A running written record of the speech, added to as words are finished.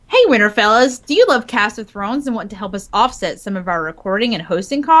Winterfellas, do you love Cast of Thrones and want to help us offset some of our recording and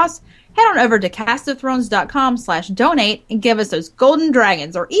hosting costs? Head on over to castofthrones.com/donate and give us those golden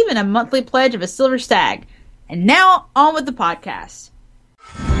dragons or even a monthly pledge of a silver stag. And now, on with the podcast.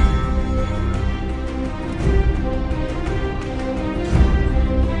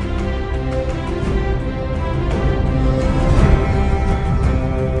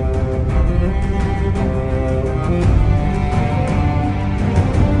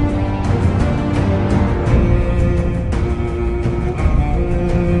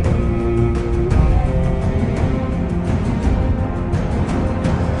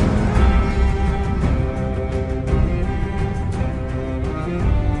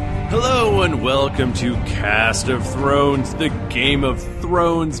 And welcome to Cast of Thrones, the Game of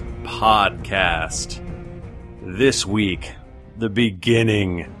Thrones podcast. This week, the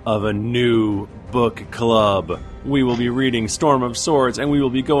beginning of a new book club. We will be reading Storm of Swords, and we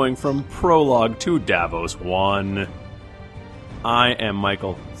will be going from prologue to Davos 1. I am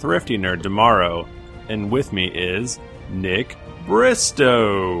Michael, Thrifty Nerd Tomorrow, and with me is Nick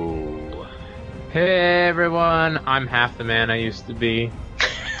Bristow. Hey everyone, I'm half the man I used to be.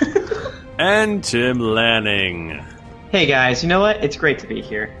 And Tim Lanning. Hey guys, you know what? It's great to be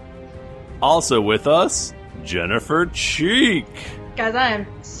here. Also with us, Jennifer Cheek. Guys, I am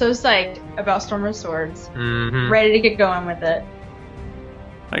so psyched about Storm of Swords. Mm-hmm. Ready to get going with it.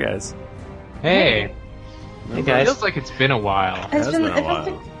 Hi guys. Hey. Hey guys. It feels like it's been a while. It has been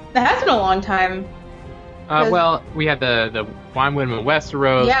a long time. Well, we had the Wine Women of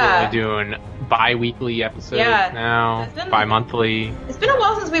Westeros. Yeah. We're doing bi-weekly episodes now. It's been- Bi-monthly. It's been a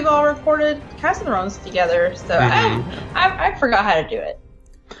while since we've all recorded Cast of Thrones together, so I forgot how to do it.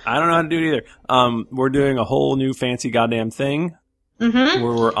 I don't know how to do it either. We're doing a whole new fancy goddamn thing Mm-hmm.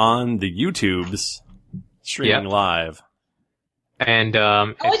 where we're on the YouTubes streaming live. And It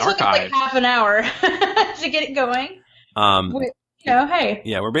only it's took us like archived. half an hour to get it going. Hey.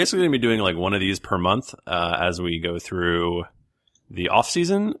 Yeah, we're basically going to be doing like one of these per month as we go through the off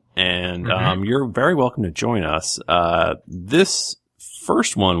season, and you're very welcome to join us. This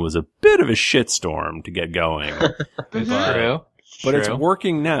first one was a bit of a shitstorm to get going. It's But- true. But it's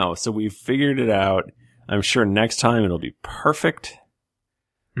working now, so we've figured it out. I'm sure next time it'll be perfect.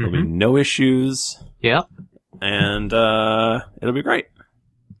 There'll be no issues, Yep. and it'll be great.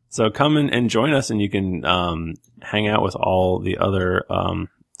 So come in and join us, and you can hang out with all the other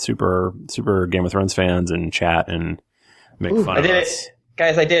super Game of Thrones fans and chat and make fun I of did us. it.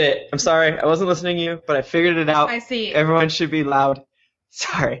 Guys, I did it. I'm sorry. I wasn't listening to you, but I figured it out. I see. Everyone should be loud.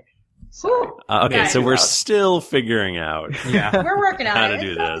 Sorry. Okay, Yeah, so we're loud. still figuring out. Yeah. We're working on How it. to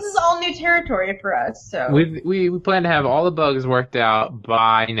do This this. is all new territory for us, so. We plan to have all the bugs worked out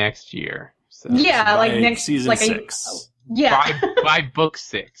by next year. So Yeah, like By next season like 6. Yeah. by book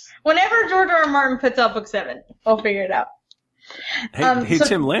 6. Whenever George R. R. Martin puts out book 7, we'll figure it out. Hey, so-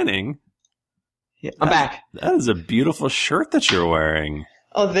 Tim Lanning, Yeah, I'm back. that is a beautiful shirt that you're wearing.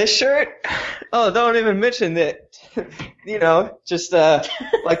 Oh, this shirt? Oh, don't even mention that. Just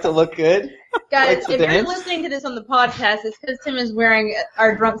like to look good. Guys, Like to if you're dance? listening to this on the podcast, it's because Tim is wearing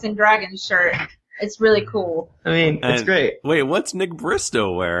our Drunks and Dragons shirt. It's really cool. I mean, it's And- great. Wait, what's Nick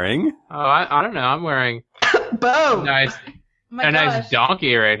Bristow wearing? Oh, I don't know. I'm wearing Boom! a Oh my nice gosh.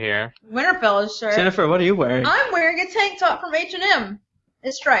 donkey right here. Winterfell's shirt. Jennifer, what are you wearing? I'm wearing a tank top from H&M.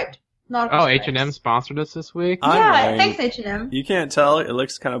 It's striped. Not Oh, stripes. H&M sponsored us this week. I'm Yeah, wearing- thanks H&M. You can't tell, it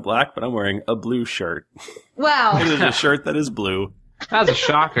looks kind of black, but I'm wearing a blue shirt. Wow. It is a shirt that is blue. That was a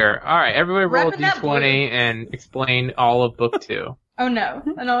shocker. All right, everybody roll a Wrapping that d20 and explain all of book 2. Oh no,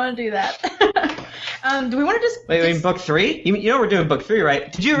 I don't want to do that. Do we want to just... Wait, book 3? You know we're doing book 3,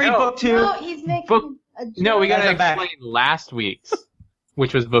 right? Did you read No. book 2? No, he's making Book- a joke. No, we Guys, gotta I'm back. explain last week's,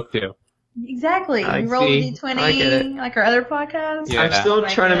 which was book 2. Exactly. I We roll a see. d20 I get it. like our other podcasts. Yeah. I'm still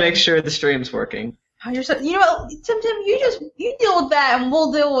Like trying to that. make sure the stream's working. Oh, you're so, you know what, Tim, you deal with that, and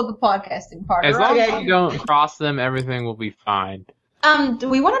we'll deal with the podcasting part. As right? long as you don't cross them, everything will be fine. Do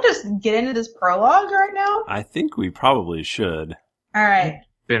we want to just get into this prologue right now? I think we probably should. All right.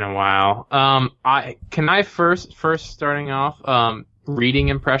 Been a while. Can I first starting off, reading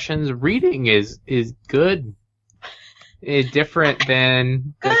impressions. Reading is good. It's different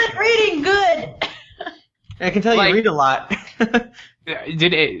than Good reading, good. I can tell Like- you read a lot.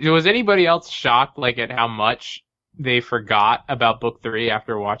 Was anybody else shocked at how much they forgot about book 3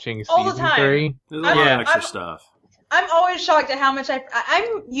 after watching All the season time. 3? There's a lot Yeah. of extra stuff. I'm always shocked at how much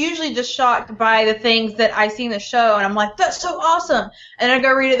I'm usually just shocked by the things that I see in the show, and I'm like, that's so awesome. And then I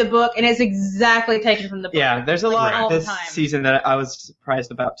go read the book, and it's exactly taken from the book. Yeah, there's a lot all the this time. season that I was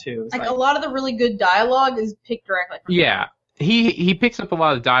surprised about too. It's Like a lot of the really good dialogue is picked directly from Yeah. he picks up a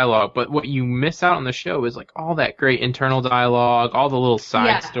lot of dialogue, but what you miss out on the show is like all that great internal dialogue, all the little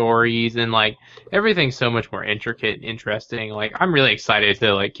side stories, and like everything's so much more intricate and interesting. Like I'm really excited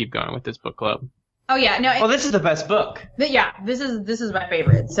to like keep going with this book club. Oh yeah, no. Well, this is the best book. This is my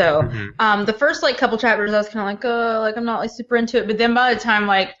favorite. So, the first like couple chapters, I was kind of like, I'm not like super into it. But then by the time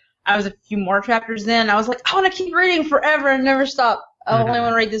like I was a few more chapters in, I was like, I want to keep reading forever and never stop. I only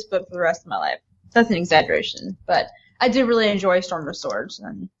want to read this book for the rest of my life. That's an exaggeration, but I did really enjoy Storm of Swords.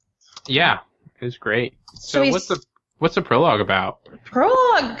 And yeah, it was great. So what's the prologue about?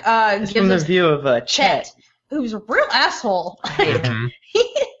 Prologue It's gives from the us view of Chet. who's a real asshole.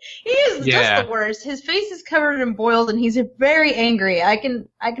 He is just the worst. His face is covered in boils, and he's very angry. I can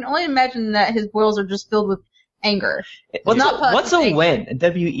only imagine that his boils are just filled with anger. What's a wen?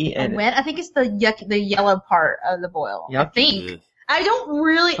 W-E-N. A wen? I think it's the yellow part of the boil. Yep. I think. I don't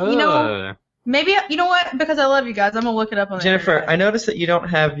really, maybe, you know what? Because I love you guys, I'm going to look it up on the Jennifer, internet. I noticed that you don't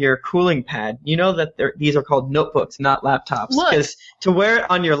have your cooling pad. You know that these are called notebooks, not laptops. Because to wear it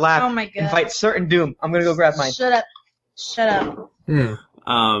on your lap invites certain doom. I'm going to go grab mine. Shut up.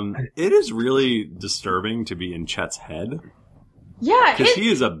 It is really disturbing to be in Chet's head. Yeah. Because he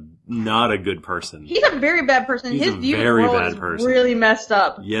is not a good person. He's a very bad person. He's His a view very of the bad world is person. really messed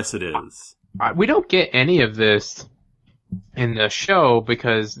up. Yes, it is. We don't get any of this in the show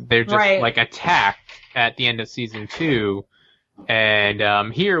because they're just like attacked at the end of season 2,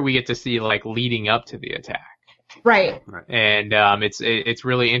 and here we get to see like leading up to the attack. Right. And it's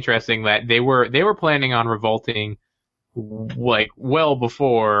really interesting that they were planning on revolting like well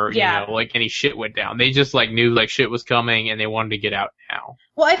before you know like any shit went down. They just like knew like shit was coming and they wanted to get out now.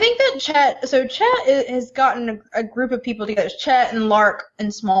 Well, I think that Chet has gotten a group of people together. It's Chet and Lark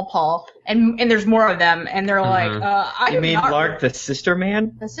and Small Paw, and there's more of them, and they're like, You mean Lark, the sister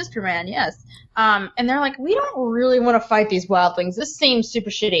man? The sister man, yes. And they're like, we don't really want to fight these wildlings. This seems super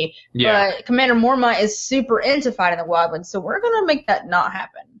shitty. Yeah. But Commander Mormont is super into fighting the wildlings, so we're gonna make that not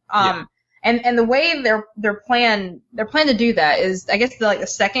happen. And the way their plan to do that is, I guess the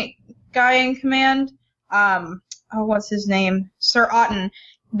second guy in command, what's his name? Sir Otten.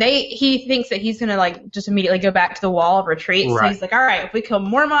 He thinks that he's gonna like just immediately go back to the wall of retreat. Right. So he's like, all right, if we kill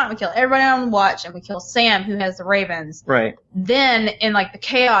Mormont, we kill everybody on watch, and we kill Sam, who has the ravens. Right. Then in like the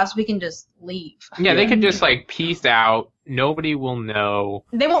chaos, we can just leave. Yeah, they can just like peace out. Nobody will know.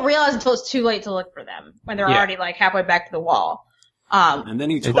 They won't realize until it's too late to look for them when they're already like halfway back to the wall. And then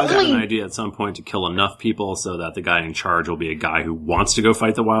he toys out an idea at some point to kill enough people so that the guy in charge will be a guy who wants to go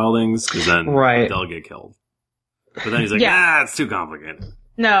fight the wildlings, because then they'll get killed. But then he's like, it's too complicated.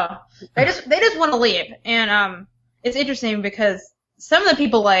 No, they just want to leave, and it's interesting because some of the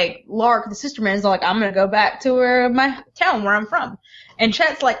people like Lark, the sister man, is like, I'm gonna go back to my town where I'm from, and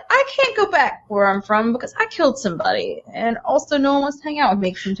Chet's like, I can't go back where I'm from because I killed somebody, and also no one wants to hang out with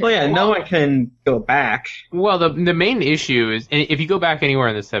me. No one can go back. Well, the main issue is, if you go back anywhere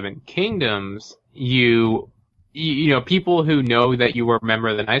in the Seven Kingdoms, you know, people who know that you were a member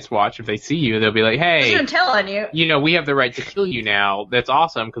of the Night's Watch, if they see you, they'll be like, hey, I'm telling you. You know, we have the right to kill you now. That's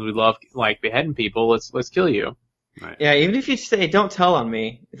awesome because we love like beheading people. Let's kill you. Right. Yeah, even if you say don't tell on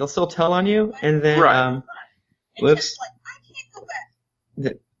me, they'll still tell on you, and then whoops,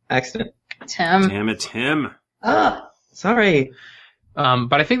 the accident. Tim. Damn it, Tim. Sorry.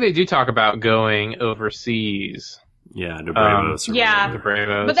 But I think they do talk about going overseas. Yeah, the Bravos. Yeah, the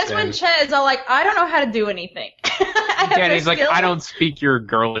Bravos. But that's when Chet is all like, I don't know how to do anything. And he's like, I don't speak your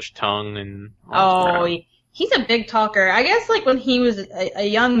girlish tongue, and he's a big talker. I guess like when he was a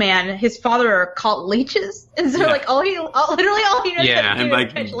young man, his father caught leeches, and so like literally all he knows how to do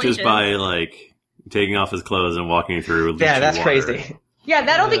is catch leeches. By like taking off his clothes and walking through. Yeah, that's water. crazy. Yeah,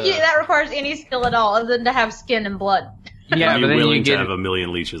 I don't think that requires any skill at all, other than to have skin and blood. Yeah, but then willing you to have a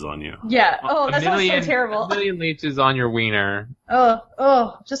million leeches on you. Yeah. Oh, that sounds so terrible. A million leeches on your wiener.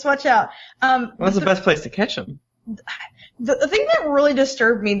 Just watch out. What's the best place to catch them? The thing that really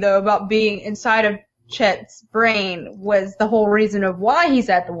disturbed me though about being inside of Chet's brain was the whole reason of why he's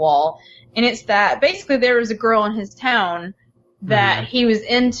at the wall, and it's that basically there was a girl in his town that he was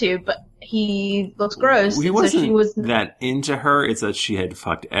into, but he looks gross. He wasn't that into her. It's that she had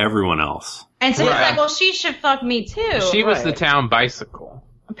fucked everyone else. And so he's like, well, she should fuck me too. She was the town bicycle.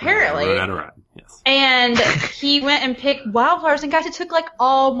 Apparently. Right. Yes. And he went and picked wildflowers, and guys, it took like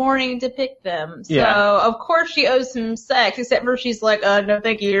all morning to pick them. So, of course, she owes him sex, except for she's like, no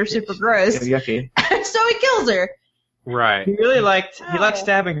thank you, you're super gross. Yucky. So he kills her. Right. He really liked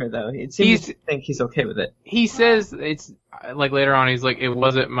stabbing her, though. It seems to think he's okay with it. He says, it's like later on, he's like, it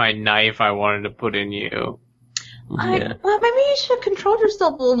wasn't my knife I wanted to put in you. Well, maybe you should have controlled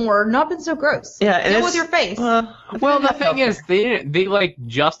yourself a little more, not been so gross. Yeah, and deal with your face. Well, the thing is, they like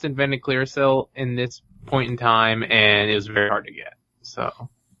just invented Clearasil in this point in time, and it was very hard to get. So,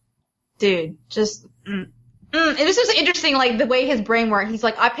 dude, just. And this is interesting, like, the way his brain works. He's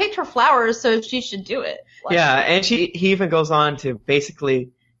like, I picked her flowers, so she should do it. Like, yeah, and he even goes on to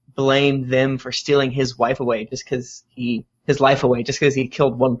basically blame them for stealing his wife away just because he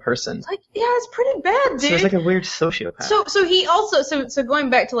killed one person. Like, yeah, it's pretty bad, dude. So it's like a weird sociopath. So he also, so going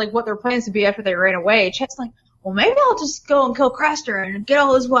back to, like, what their plans to be after they ran away, Chet's like, well, maybe I'll just go and kill Craster and get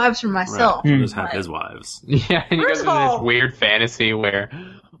all his wives for myself. Right. Just have his wives. Yeah, and he goes into this weird fantasy where...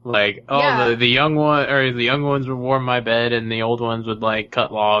 Like, the young ones would warm my bed, and the old ones would like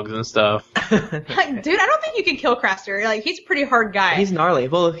cut logs and stuff. Like, dude, I don't think you can kill Craster. Like, he's a pretty hard guy. He's gnarly.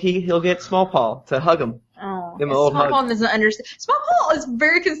 Well, he'll get Small Paw to hug him. Oh, Small Paw doesn't understand. Small Paw is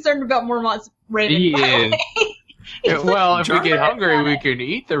very concerned about Mormont's raven. He is. Well, if we get hungry, we can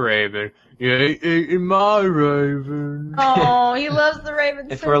eat the raven. You ate my raven. Oh, he loves the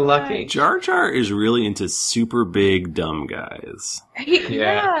raven. If we're lucky. Jar Jar is really into super big dumb guys.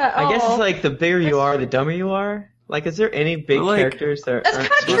 Yeah. I guess it's like the bigger you are, the dumber you are. Like, is there any big characters that That's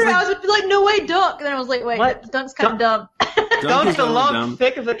kind of true. I was like, no way, Dunk. And then I was like, wait, what? Dunk's kind of dumb. Dunk's the long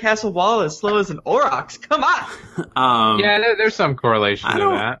thick of the castle wall as slow as an aurochs. Come on. Yeah, there's some correlation to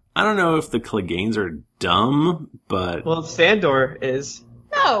that. I don't know if the Cleganes are dumb, but... Well, Sandor is...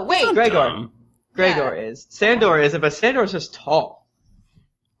 No, wait. Gregor is. Sandor isn't, but Sandor's just tall.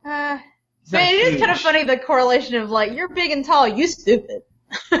 Man, it is kind of funny, the correlation of, like, you're big and tall, you stupid.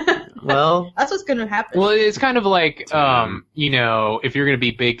 Well... That's what's gonna happen. Well, it's kind of like, you know, if you're gonna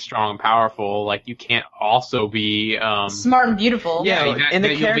be big, strong, and powerful, like, you can't also be, smart and beautiful. Yeah, in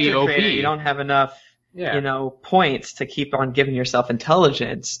the character creator, you don't have enough... Yeah. You know, points to keep on giving yourself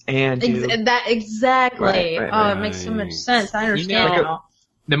intelligence and exactly. Right. It makes so much sense. I understand now.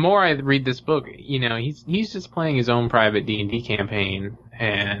 The more I read this book, you know, he's just playing his own private D&D campaign,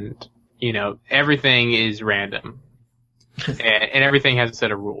 and you know, everything is random, and everything has a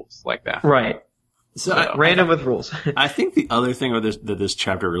set of rules like that. Right. So random with rules. I think the other thing that this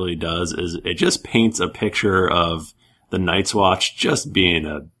chapter really does is it just paints a picture of the Night's Watch just being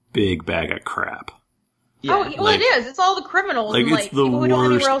a big bag of crap. Yeah. Oh, well, it is. It's all the criminals and like people who don't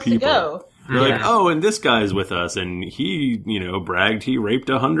have anywhere else to go. They're like, oh, and this guy's with us, and he, you know, bragged he raped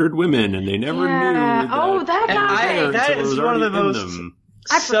 100 women, and they never knew that. Oh, that guy. That is one of the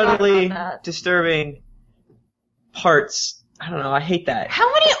most subtly disturbing parts. I don't know. I hate that.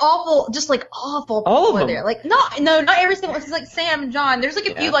 How many awful people are there? Like, not every single one. It's like Sam and John. There's like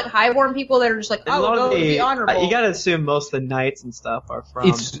a few like highborn people that are just like, be honorable. You gotta assume most of the knights and stuff are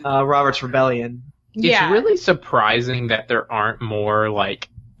from Robert's Rebellion. It's really surprising that there aren't more like,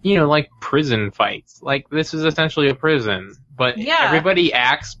 you know, like prison fights. Like, this is essentially a prison, but everybody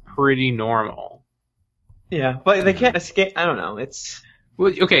acts pretty normal. Yeah, but they can't escape. I don't know. It's...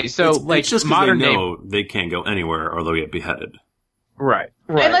 Well, okay, so, it's just modern they know they can't go anywhere or they'll get beheaded. Right.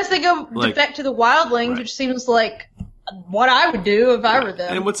 Unless they go defect to the wildlings, which seems like what I would do if I were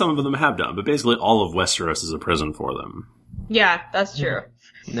them. And what some of them have done, but basically all of Westeros is a prison for them. Yeah, that's true.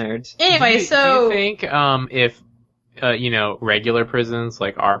 Nerds. Anyway, do you think if you know, regular prisons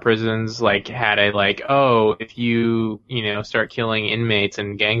like our prisons like had a like, oh, if you know, start killing inmates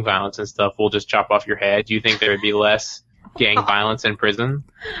and gang violence and stuff, we'll just chop off your head? Do you think there would be less gang violence in prison?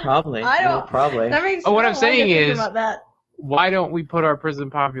 Probably. Probably. That makes what I'm saying is, about that. Why don't we put our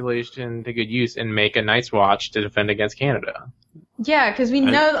prison population to good use and make a Night's Watch to defend against Canada? Yeah, because we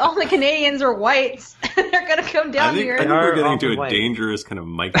know all the Canadians are whites. They're going to come down here. I think we're getting into a dangerous kind of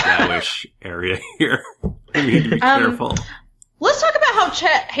Mike Dowish area here. We need to be careful. Let's talk about how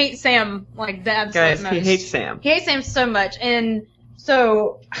Chet hates Sam like the absolute most. He hates Sam. He hates Sam so much. And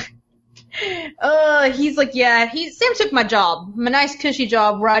so... he's like, Sam took my job, my nice cushy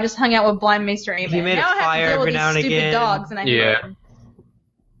job where I just hung out with blind Maester Aemon. He made now a fire every now and again. Stupid dogs, and I hate them.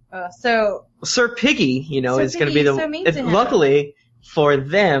 So Sir Piggy, you know, is going to be the. So mean to him. Luckily for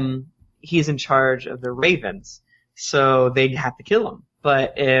them, he's in charge of the Ravens, so they'd have to kill him.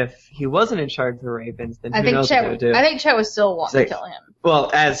 But if he wasn't in charge of the Ravens, then who knows what they would do? I think Chet would still want to kill him.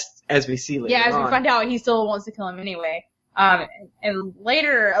 Well, as we see later. Yeah, as we find out, he still wants to kill him anyway. And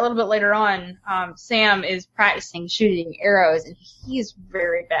later, a little bit later on, Sam is practicing shooting arrows, and he's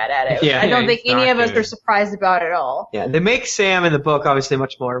very bad at it. I don't think any of us are surprised about it at all. Yeah, they make Sam in the book obviously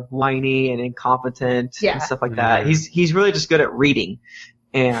much more whiny and incompetent and stuff like that. He's really just good at reading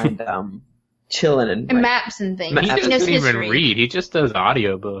and chilling and maps and things. He doesn't even read. He just does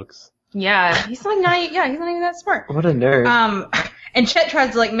audiobooks. Yeah, he's not even that smart. What a nerd. And Chet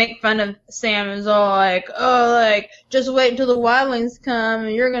tries to like make fun of Sam and is all like, oh, like, just wait until the wildlings come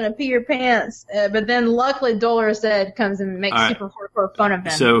and you're gonna pee your pants. But then luckily Dolorous Ed comes and makes super hardcore fun of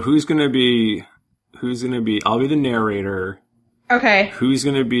him. So who's gonna be, I'll be the narrator. Okay. Who's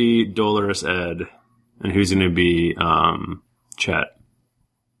gonna be Dolorous Ed? And who's gonna be, Chet?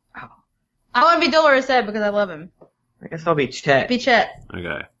 I want to be Dolorous Ed because I love him. I guess I'll be Chet. Be Chet.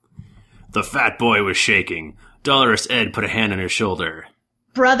 Okay. The fat boy was shaking. Dolorous Ed put a hand on his shoulder.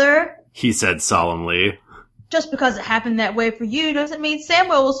 Brother, He said solemnly. just because it happened that way for you doesn't mean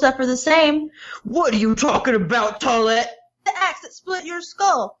Samuel will suffer the same. What are you talking about, Toilette? The axe that split your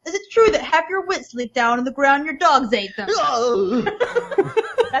skull. Is it true that half your wits leaked down on the ground and your dogs ate them? Oh.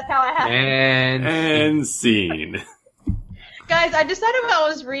 That's how it happened. And scene. Guys, I decided when I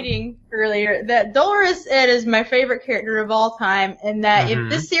was reading earlier that Dolorous Ed is my favorite character of all time, and that if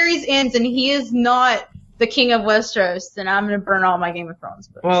this series ends and he is not the king of Westeros, then I'm going to burn all my Game of Thrones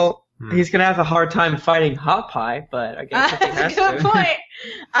books. Well, he's going to have a hard time fighting Hot Pie, but I guess if he has That's a good to.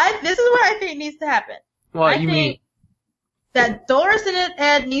 point. This is what I think needs to happen. Well, I think that Dolorous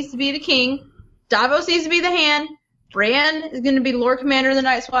Ed needs to be the king, Davos needs to be the hand, Bran is going to be Lord Commander of the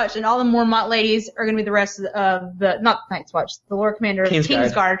Night's Watch, and all the Mormont ladies are going to be the rest of the, not Night's Watch, the Lord Commander of the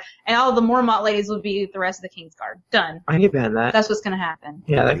Kingsguard, and all the Mormont ladies will be the rest of the Kingsguard. Done. I can ban that. That's what's going to happen.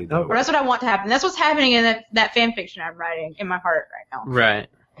 Yeah, Or that's what I want to happen. That's what's happening in that fan fiction I'm writing in my heart right now. Right.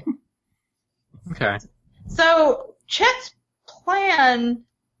 Okay. So, Chet's plan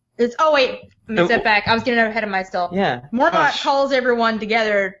is, oh wait, let me step back. I was getting ahead of myself. Yeah. Mormont calls everyone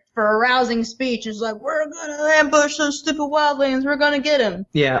together for a rousing speech. It's like, we're gonna ambush those stupid wildlings. We're gonna get them.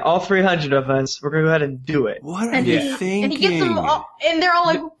 Yeah, all 300 of us. We're gonna go ahead and do it. What are you thinking? And he gets them all, and they're all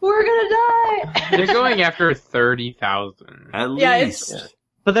like, we're gonna die. They're going after 30,000. At Yeah, least.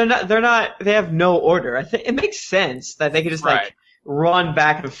 But they're not, they have no order. I think it makes sense that they could just like run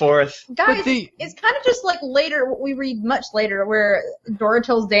back and forth. Guys, it's kind of just like later, what we read much later, where Dora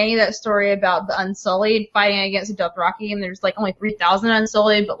tells Dany that story about the Unsullied fighting against the Dothraki, and there's like only 3,000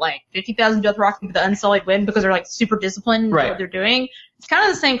 Unsullied, but like 50,000 Dothraki, but the Unsullied win because they're like super disciplined in what they're doing. It's kind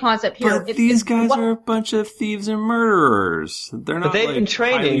of the same concept here. But these guys are a bunch of thieves and murderers. They're not. But they've been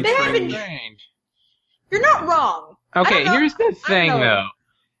training. They have been trained. You're not wrong. Okay, here's the thing though.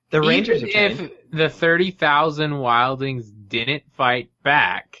 The Rangers Even are trained. if the 30,000 wildlings didn't fight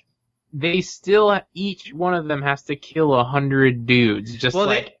back, they still, each one of them has to kill 100 dudes. Just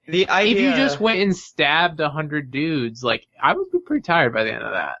the idea, if you just went and stabbed 100 dudes, like, I would be pretty tired by the end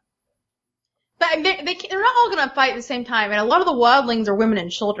of that. But they're not all going to fight at the same time, and a lot of the wildlings are women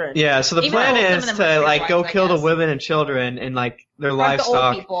and children. Yeah, so the plan is to like go kill the women and children and like their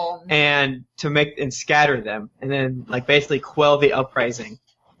livestock and to make and scatter them and then like basically quell the uprising.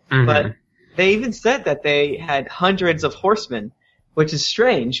 Mm-hmm. But they even said that they had hundreds of horsemen, which is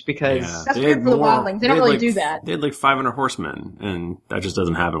strange because that's weird for the wildlings. They don't really do that. They had like 500 horsemen, and that just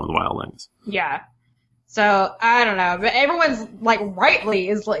doesn't happen with wildlings. Yeah. So, I don't know. But everyone's, like, rightly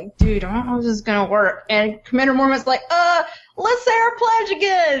is like, dude, I don't know if this is gonna work. And Commander Mormont's like, let's say our pledge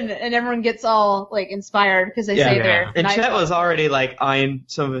again! And everyone gets all, like, inspired because they say their And Chet was already, like, eyeing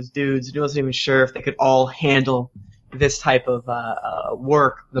some of his dudes, and he wasn't even sure if they could all handle this type of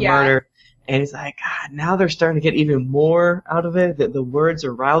work, the murder. And he's like, God, now they're starting to get even more out of it. The words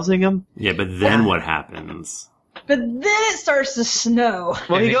are rousing him. Yeah, but then what happens? But then it starts to snow.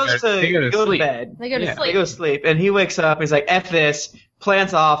 Well, he goes to bed. They go to sleep. They go to sleep. And he wakes up, he's like, F this,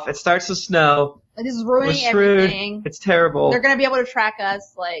 plans off, it starts to snow. Like, this is ruining everything. It's terrible. They're gonna be able to track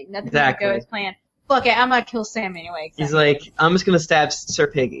us, like, nothing's gonna go as planned. Fuck it, I'm gonna kill Sam anyway. He's like, I'm just gonna stab Sir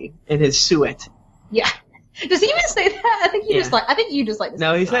Piggy in his suet. Yeah. Does he even say that? I think you just like this.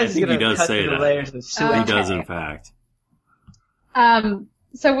 No, he says he's gonna cut through the layers of suet. He does, in fact.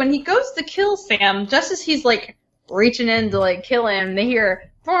 So when he goes to kill Sam, just as he's like reaching in to like kill him, they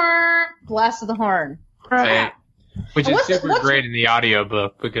hear blast of the horn. Right. Which is super great in the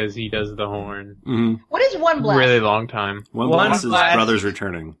audiobook because he does the horn. Mm-hmm. What is one blast? Really long time. One blast is brothers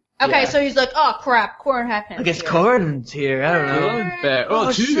returning. Okay, so he's like, oh crap, Corn happened. I guess Corn's here, I don't know.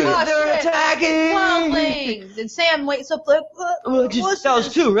 Oh shit, they're attacking! Wildlings! And Sam wakes up like, that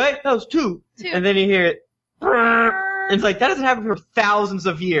was two, right? That was two. And then you hear it. And it's like, that doesn't happen for thousands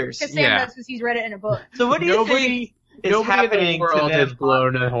of years. Because Sam knows because he's read it in a book. So what do you think is happening in the world to them? has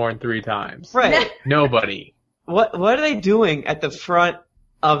blown a horn 3 times. Right. Nobody. What are they doing at the front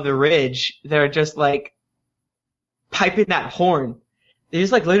of the ridge? They're just like piping that horn. They're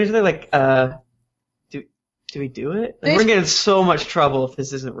just like looking at each other like, do we do it? Like, we're getting in so much trouble if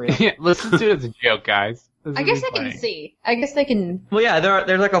this isn't real. Listen to it as a joke, guys. I guess they can see. I guess they can. Well, yeah,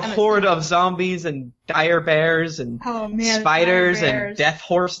 there's like a I'm horde assuming. of zombies and dire bears and Oh man, spiders dire and bears. death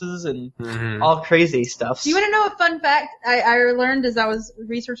horses and Mhm. all crazy stuff. Do you want to know a fun fact I learned as I was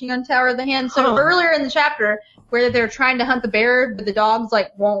researching on Tower of the Hand? So Huh. earlier in the chapter, where they're trying to hunt the bear, but the dogs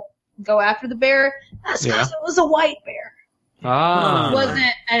like won't go after the bear, that's because it was a white bear. Ah. It wasn't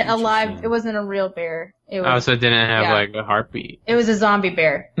a live. Interesting. It wasn't a real bear. It Oh, was. so it didn't have Yeah. like a heartbeat. It was a zombie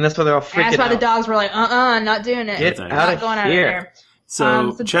bear. And that's why they're all And freaking that's why out. the dogs were like, not doing it. Get Not out of going out of here. there.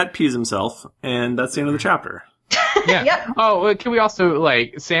 So, so- Chet pees himself, and that's the end of the chapter. Yeah. Yep. Oh, well, can we also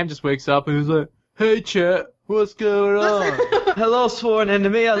like Sam just wakes up and he's like, "Hey, Chet, what's going on? Hello, sworn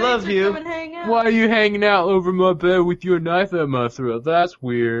enemy. I love Thanks for you. coming hang out. Why are you hanging out over my bed with your knife at my throat? That's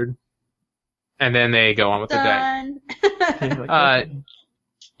weird." And then they go on with the day. Done.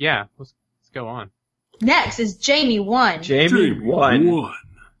 Yeah, let's go on. Next is Jamie 1. Jamie won.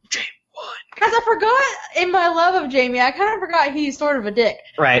 Because I forgot, in my love of Jamie, I kind of forgot he's sort of a dick.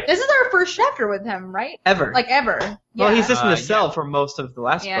 Right. This is our first chapter with him, right? Ever. Like, ever. Yeah. Well, he's just in the Yeah. cell for most of the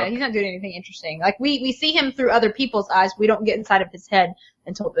last Yeah, book. he's not doing anything interesting. Like, we see him through other people's eyes. We don't get inside of his head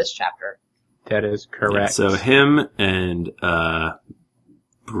until this chapter. That is Yeah, correct. so him and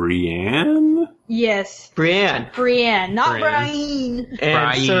Brienne? Yes. Brienne. Brienne, not Brienne. Brian.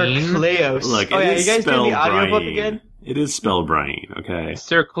 And Sir Brienne. Cleos. Look, oh, it yeah, is you guys doing spelled the audiobook Brian. again? It is spelled Brian, okay?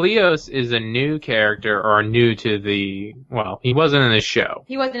 Sir Cleos is a new character, or new to the. Well, he wasn't in the show.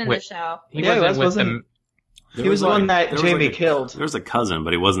 He wasn't in Wait. the show. He Yeah, he wasn't with wasn't. the. He was the one that there was Jamie like a- killed. There was a cousin,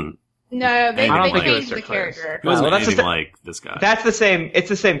 but he wasn't. No, they, I don't they think it was changed the Sir Cleos. character. He wasn't Well, that's anything just- like this guy. That's the same. It's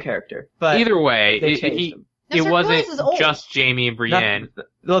the same character. But Either way, they it, changed he, him. No, it Sir wasn't Cleos is old. just Jamie and Brienne.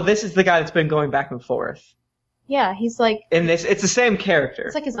 Well, this is the guy that's been going back and forth. Yeah, he's like, In this, it's the same character.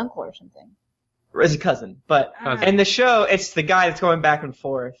 it's like his uncle or something. His cousin. But Cousin. in the show, it's the guy that's going back and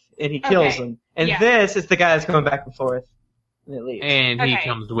forth, and he kills Okay. him. And Yeah. this is the guy that's going back and forth, and it leaves. And he Okay.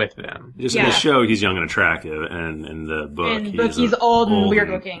 comes with them. Just in Yeah. the show, he's young and attractive, and in the book, In the book, he's old and weird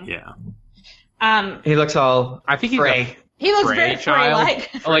looking. Yeah. He looks all I think he's Frey. He looks Frey very child.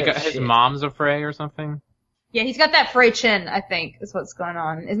 Frey-like. like Frey his shit. mom's a Frey or something. Yeah, he's got that Frey chin, I think, is what's going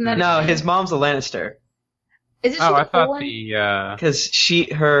on. Isn't that No, his mom's a Lannister. Is it Oh, I the thought one? the. Because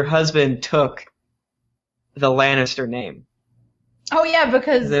her husband took the Lannister name. Oh, yeah,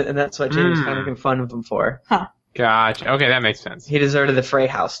 because... And that's what Jamie's Hmm. kind of making fun of him for. Gotcha. Okay, that makes sense. He deserted the Frey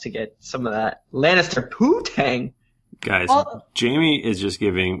house to get some of that Lannister poo-tang. Guys, All- Jamie is just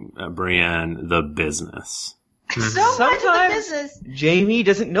giving Brienne the business. so much of the Sometimes- business. Jamie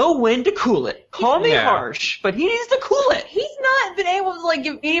doesn't know when to cool it. Call me Yeah. harsh, but he needs to cool it. He's not been able to, like,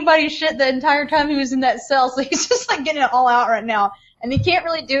 give anybody shit the entire time he was in that cell, so he's just, like, getting it all out right now. And he can't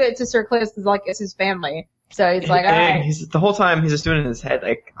really do it to Sir Cleos because, like, it's his family. So he's like, And alright. he's, the whole time he's just doing it in his head,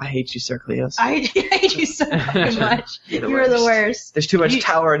 like, I hate you, Sir Cleos. I hate you so fucking much. You're the You're the worst. worst. There's too much He-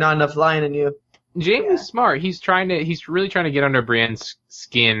 tower and not enough lion in you. Jamie's smart. He's really trying to get under Brienne's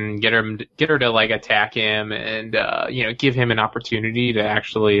skin, get her to like attack him, and give him an opportunity to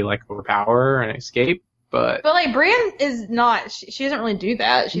actually like overpower and escape. But But, like, Brienne is not, she doesn't really do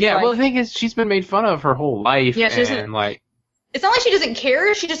that. She's yeah, like, well, the thing is, she's been made fun of her whole life, Yeah, she doesn't- and like, it's not like she doesn't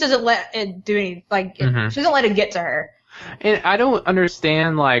care, she just doesn't let it do any, like, Mhm. she doesn't let it get to her. and I don't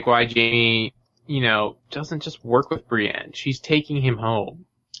understand like why Jamie, doesn't just work with Brienne. She's taking him home.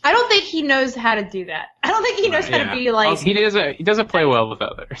 I don't think he knows how to do that. I don't think he knows how Yeah. to be like, Also- He doesn't play well with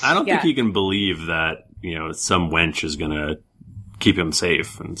others. I don't Yeah. think he can believe that, some wench is gonna keep him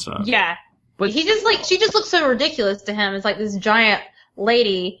safe and stuff. yeah. But- He just, like, she just looks so ridiculous to him. It's like this giant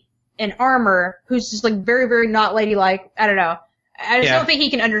lady in armor who's just, like, very, very not ladylike. I don't know. I just Yeah. don't think he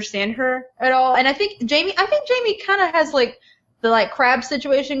can understand her at all. And I think Jamie kind of has, like, the, like, crab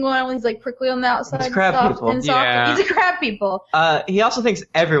situation going on when he's, like, prickly on the outside. He's crab and soft, people. and soft. Yeah. He's a crab people. He also thinks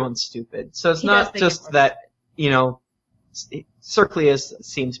everyone's stupid. So it's He does not think just everyone's that, Sir Cleos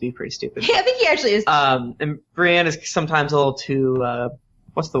seems to be pretty stupid. Yeah, I think he actually is. And Brienne is sometimes a little too,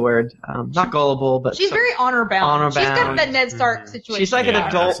 what's the word? Not gullible, but She's very honor bound. honor She's got bound. that Ned Stark Mhm. situation. she's like an Yeah,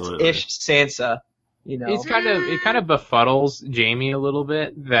 adult-ish Sansa, It kind of befuddles Jamie a little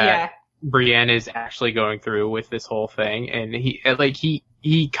bit that Yeah. Brienne is actually going through with this whole thing, and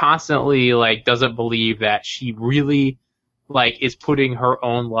he constantly like doesn't believe that she really like is putting her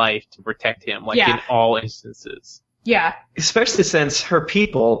own life to protect him, like Yeah. in all instances. Yeah. Especially since her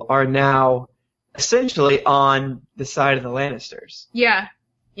people are now essentially on the side of the Lannisters. Yeah.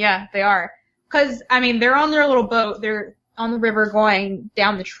 Yeah, they are. Cause, I mean, they're on their little boat. They're on the river going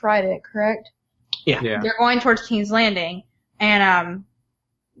down the Trident, correct? Yeah. They're going towards King's Landing. And,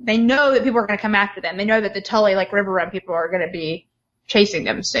 they know that people are going to come after them. They know that the Tully, like, River Run people are going to be chasing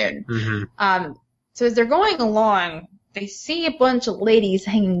them soon. Mm-hmm. So as they're going along, they see a bunch of ladies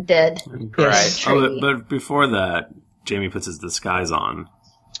hanging dead. Right. Oh, but before that, Jamie puts his disguise on.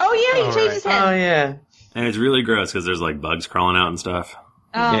 Oh yeah, he shaved his head. Oh yeah. And it's really gross because there's like bugs crawling out and stuff.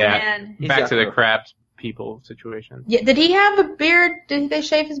 Oh Yeah. man. Back to the crab people situation. Yeah, did he have a beard? Did they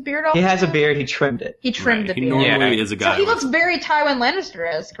shave his beard off? He has a beard. He trimmed it. He trimmed Right. the He beard. normally Yeah. is a guy. So he with- looks very Tywin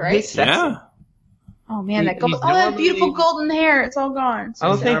Lannister-esque, right? He's sexy. Yeah. Oh man, that He's that beautiful normally- golden hair, it's all gone. I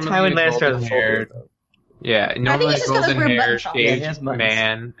don't think Normally Tywin Lannister has a full golden-haired- beard. Yeah, he's normally just got those golden weird hair, buttons on. Yeah, he shaved has buttons.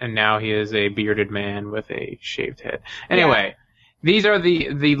 man, and now he is a bearded man with a shaved head. Anyway, these are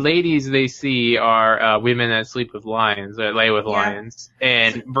the ladies they see are women that sleep with lions, that lay with Yeah. lions,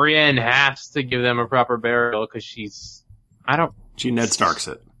 and Brienne has to give them a proper burial because She Ned Starks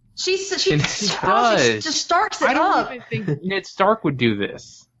it. She does. just starts it I don't up. even think Ned Stark would do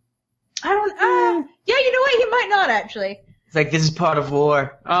this. I don't. Yeah, you know what? He might not actually. It's like, this is part of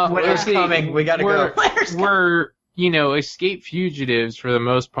war. Winter's see, coming. We gotta go. We're escape fugitives for the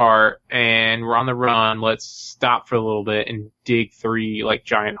most part, and we're on the run. Let's stop for a little bit and dig 3 like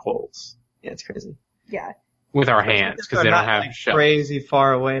giant holes Yeah, it's crazy. Yeah. with our hands because they don't have like shovels. crazy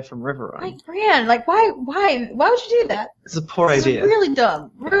far away from River Run. Like Brienne, like why would you do that? It's a poor This is idea. really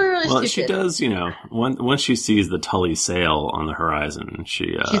dumb. Really Well, stupid. she does, once she sees the Tully sail on the horizon,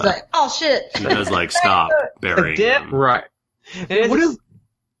 she's like, oh shit. she does like stop burying dip? them. Right. They would have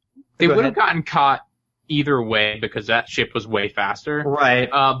Go ahead. gotten caught either way because that ship was way faster. Right.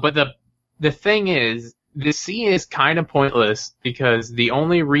 But the thing is, the scene is kind of pointless because the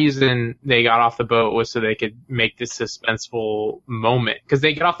only reason they got off the boat was so they could make this suspenseful moment. Because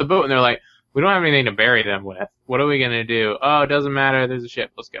they get off the boat and they're like, we don't have anything to bury them with. What are we gonna do? Oh, it doesn't matter. There's a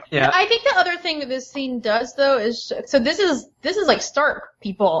ship. Let's go. Yeah. I think the other thing that this scene does though is so this is like Stark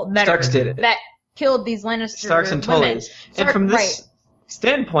people that Starks did it. that killed these Lannister Starks and women. Tullys. And from this right.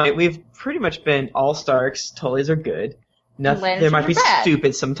 standpoint, we've pretty much been all Starks. Tullys are good. Nothing. Lannisters They might be are bad.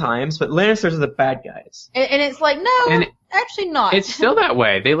 stupid sometimes, but Lannisters are the bad guys. And it's like no, And actually not. It's still that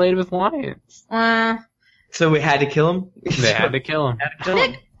way. They laid with lions. So we had to kill him. They had to kill him.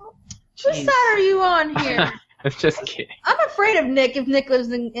 Nick, whose Jeez. side are you on here? I'm just kidding. I'm afraid of Nick if Nick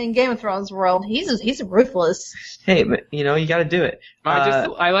lives in Game of Thrones world. He's ruthless. Hey, but, you got to do it.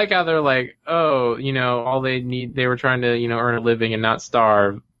 I like how they're like, oh, all they were trying to, earn a living and not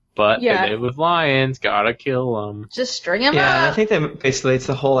starve, but Yeah. they live with lions, gotta kill them. Just string him Yeah, and I up. think that basically it's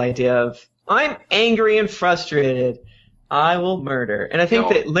the whole idea of, I'm angry and frustrated. I will murder. And I think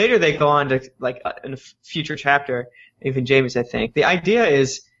that later they go on to, like, in a future chapter, even Jamie's, I think, the idea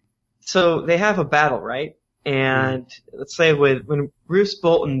is, so they have a battle, right? And let's say when Roose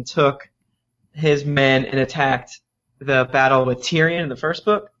Bolton took his men and attacked the battle with Tyrion in the first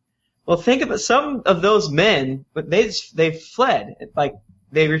book, well, think about some of those men, but they fled, like,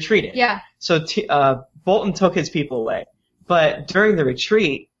 they retreated. Yeah. So Bolton took his people away. But during the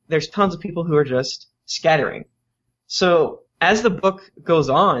retreat, there's tons of people who are just scattering. So as the book goes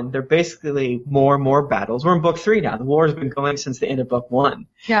on, there are basically more and more battles. We're in book 3 now. The war has been going since the end of book 1.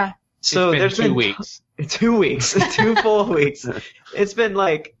 Yeah. So It's been there's 2 weeks. 2 weeks. 2 full weeks. It's been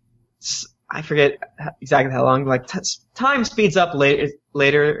like, I forget exactly how long, like time speeds up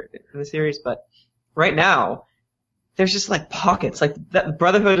later in the series, but right now, there's just like pockets, like that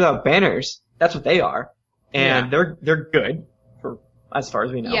Brotherhood of Banners, that's what they are. And they're good, for as far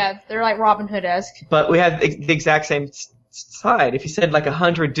as we know. Yeah, they're like Robin Hood-esque. But we have the exact same side. If you send like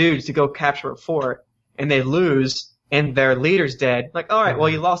 100 dudes to go capture a fort, and they lose, and their leader's dead, like, alright, well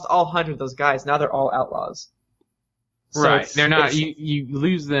you lost all 100 of those guys, now they're all outlaws. So Right. They're not, you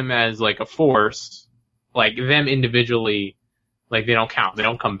lose them as like a force, like them individually, like they don't count, they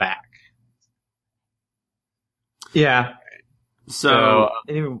don't come back. Yeah. So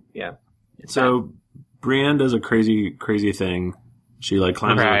So Brienne does a crazy thing. She like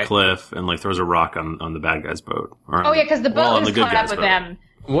climbs over a Right. cliff and like throws a rock on the bad guy's boat. Or Oh yeah, because the boat well, on was the good caught up guy's with boat. them.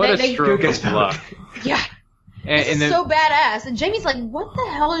 What They- a stroke Good guys of luck. Yeah. And This then, is so badass. And Jamie's like, what the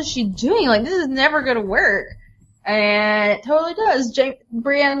hell is she doing? Like, this is never gonna work. And it totally does.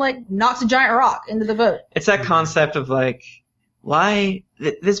 Brienne, like, knocks a giant rock into the boat. it's that concept of like, why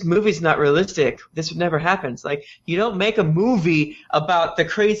this movie's not realistic. This would never happen. It's like, you don't make a movie about the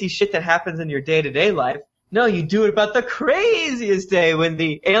crazy shit that happens in your day-to-day life. No, you do it about the craziest day when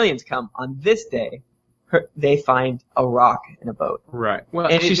the aliens come. On this day, they find a rock in a boat. right. Well,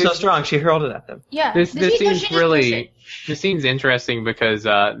 And she's so strong, she hurled it at them. Yeah. This She seems just really, pushed it. this seems interesting because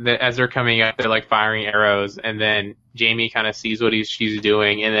as they're coming up, they're like firing arrows, and then Jamie kind of sees what she's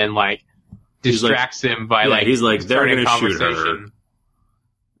doing, and then like He's like- distracts him by yeah, he's like, they're starting a gonna shoot her. conversation.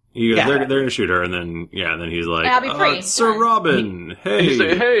 He goes, Yeah. they're gonna shoot her, and then he's like, I'll be free. Sir Done. Robin, hey. He's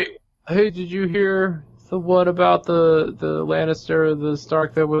like, hey, hey, did you hear the what about the Lannister, the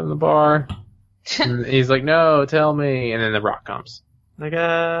Stark that went in the bar? And he's like, no, tell me. And then the Rock comes. Like,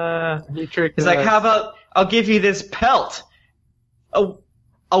 He tricked he's us. like, how about I'll give you this pelt,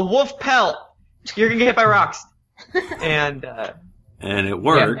 a wolf pelt. You're gonna get hit by rocks, and it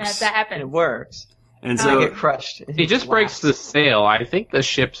works. That happens. it works. And I so get crushed. He just breaks the sail. I think the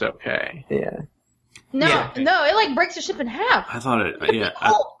ship's okay. Yeah. No, Yeah. no, it like breaks the ship in half. I thought it. Yeah,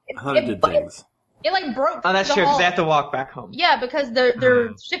 Oh, I thought it did things. It like broke. Oh, that's the true. Because hull. they have to walk back home. Yeah, because their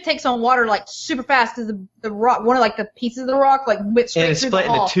ship takes on water like super fast because the rock, one of like the pieces of the rock like went straight And it's through split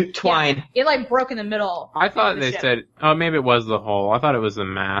the hull. into twine. Yeah, it like broke in the middle. I thought of the they ship. said, oh, maybe it was the hull. I thought it was the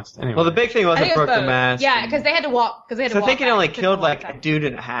mast. Anyway. Well, the big thing was I it think it was broke the both. mast. Yeah, because they had to walk. So I think it only killed like a dude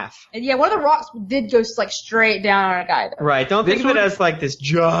and a half. And yeah, one of the rocks did go like straight down on a guy. Though. Right. Don't This think of it one- as like this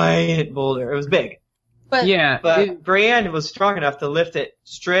giant boulder. It was big. But yeah. But Brienne was strong enough to lift it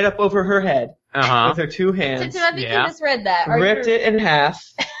straight up over her head Uh-huh. with her two hands, Tintin, I think Yeah. you misread that. ripped it in half,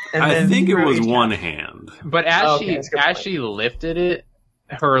 and I then think it threw was each one half. hand. But as Okay, that's a good point. she lifted it,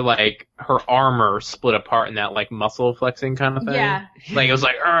 her armor split apart in that like muscle flexing kind of thing. Yeah. Like it was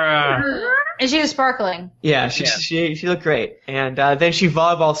like, "Argh." And she was sparkling. Yeah, she looked great, and then she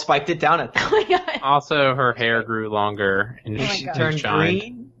volleyball spiked it down at them. Oh my god. Also, her hair grew longer and Oh my she God. Turned shined.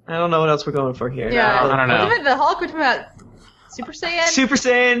 green. I don't know what else we're going for here. Yeah. I don't know. Even the Hulk, we're talking about Super Saiyan. Super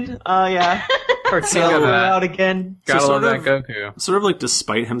Saiyan. Yeah. Her tail So, grew out again. Gotta So love sort that of- Goku. Sort of like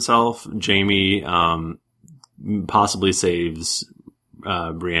despite himself, Jamie possibly saves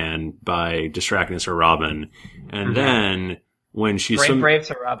Brienne by distracting Sir Robin, and then when she's Brave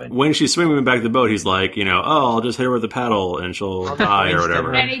Sir Robin. when she's swimming back to the boat, he's like, oh, I'll just hit her with a paddle and she'll die or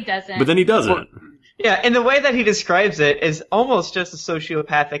whatever. And he doesn't. But then he doesn't. Yeah, and the way that he describes it is almost just as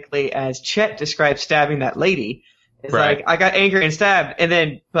sociopathically as Chet describes stabbing that lady. It's Right. like, I got angry and stabbed, and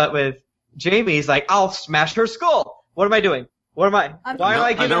then, but with Jamie, he's like, I'll smash her skull. What am I doing? Why am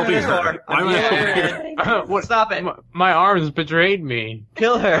I giving don't her beat the her. sword? Why am I helping her? Stop it. My arms betrayed me.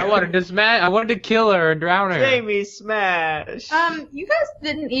 Kill her. I wanted to kill her and drown her. Jamie, smash. You guys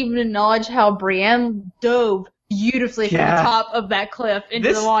didn't even acknowledge how Brienne dove beautifully from Yeah. the top of that cliff into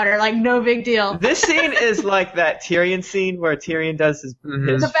This- the water, like no big deal. This scene is like that Tyrion scene where Tyrion does his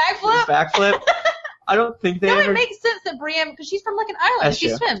The backflip? backflip. I don't think they No, ever. it makes sense that Brienne, because she's from like an island, That's she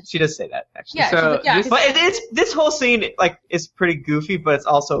true. swims. She does say that actually. Yeah, So, she's like, yeah. this- But this whole scene like is pretty goofy, but it's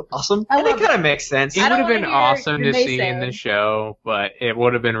also awesome, I and it love kind of makes sense. It I would don't have been wanna hear awesome your to see in naysayers. the show, but it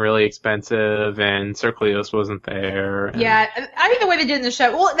would have been really expensive, and Sir Cleos wasn't there. and- Yeah, I think the way they did in the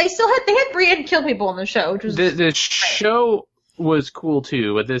show, well, they had Brienne kill people in the show, which was The show was cool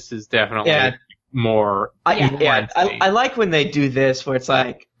too, but this is definitely Yeah. more. I insane. like when they do this where it's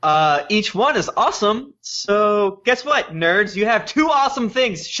like, each one is awesome. So guess what, nerds? You have two awesome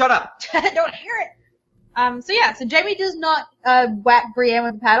things. Shut up. don't hear it. So Jamie does not whack Brienne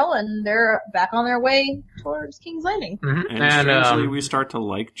with a paddle, and they're back on their way towards King's Landing. Mhm. And strangely, we start to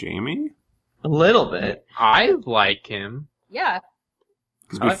like Jamie. A little bit. I like him. Yeah,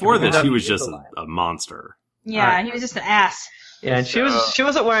 Because I like before him. this, he was He's just alive. a monster. yeah, he was just an ass. Yeah, and she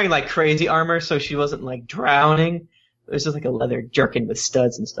wasn't wearing like crazy armor, so she wasn't like drowning. It was just like a leather jerkin with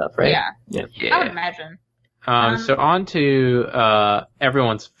studs and stuff, right? Yeah, Yeah. I would imagine. So on to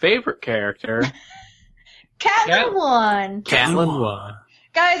everyone's favorite character, Catelyn won. Catelyn One.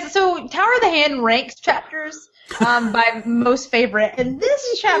 Guys, so Tower of the Hand ranks chapters by most favorite, and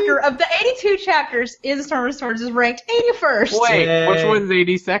this chapter of the 82 chapters in Storm of Swords is ranked 81st. Wait, Yay. which one's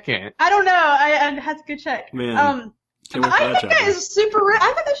 82nd? I don't know. I had to go check. Man, can't wait for I that think that chapter. is super.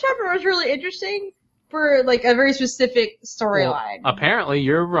 I think this chapter was really interesting for like a very specific storyline. Apparently,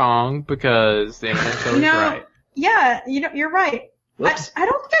 you're wrong because the internet's always No. right. Yeah, you're right. Whoops. I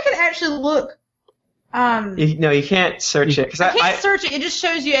don't think I can actually look. You can't search it because I can't search it. It just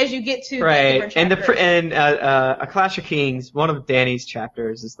shows you as you get to right. different And chapters. A Clash of Kings, one of Dany's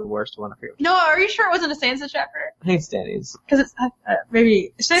chapters is the worst one. I forget. No, are you sure it wasn't a Sansa chapter? I think it's Dany's. Because it's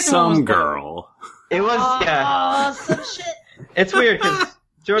maybe Sansa one was Some better. girl. It was yeah. Oh, some shit. It's weird because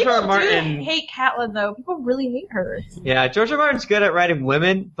George R. People R. Martin. do hate Catelyn though. People really hate her. Yeah, George R. R. Martin's good at writing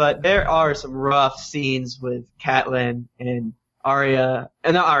women, but there are some rough scenes with Catelyn and Arya,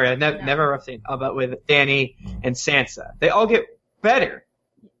 and not Arya, never a rough scene, but with Dany and Sansa. They all get better.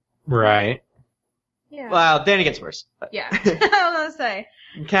 Right. Yeah. Well, Dany gets worse. But Yeah. I was gonna say.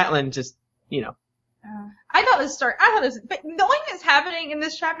 Catelyn just, I thought this, but the only thing that's happening in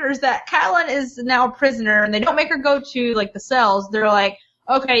this chapter is that Catelyn is now a prisoner, and they don't make her go to like the cells. They're like,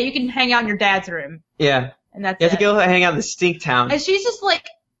 okay, you can hang out in your dad's room, yeah. and that's You have it. to go hang out in the Stink Town. And she's just like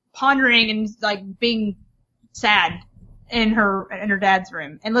pondering and like being sad, in her dad's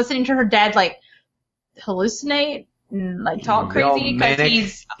room and listening to her dad like hallucinate and like talk crazy because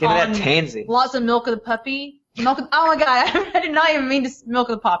he's Give me that on tansy. lots of milk of the puppy. Oh my god, I did not even mean to milk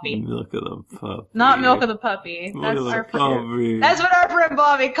of the puppy. Milk of the puppy. Not milk of the puppy. Milk of the puppy. That's what our friend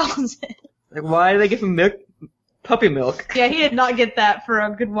Bobby calls it. Like, why do they give him puppy milk? Yeah, he did not get that for a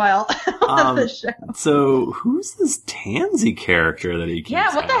good while on the show. So, who's this Tansy character that he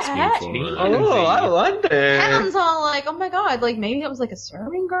keeps what the asking heck? for? Oh, I wonder. Catelyn's all like, oh my god, like maybe it was like a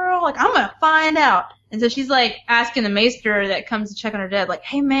serving girl. Like, I'm gonna find out. And so she's like asking the maester that comes to check on her dad, like,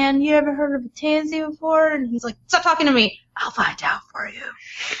 hey man, you ever heard of a Tansy before? And he's like, stop talking to me. I'll find out for you.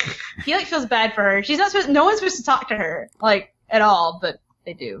 He like feels bad for her. No one's supposed to talk to her, like, at all, but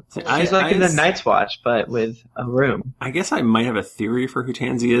they do. She's like in the Night's Watch, but with a room. I guess I might have a theory for who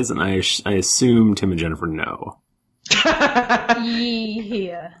Tansy is, and I assume Tim and Jennifer know.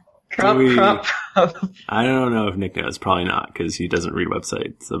 Yeah. Crump. I don't know if Nick knows. Probably not, because he doesn't read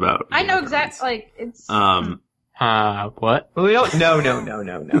websites about. I know exactly. Like it's. What? Well, we don't.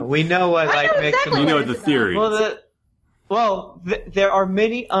 No. We know what makes exactly them. We know what the it's theory. There are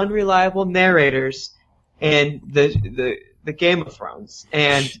many unreliable narrators in the Game of Thrones,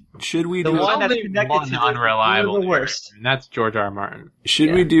 and should we the do one that's Only connected one to unreliable one of the worst? and that's George R. R. Martin.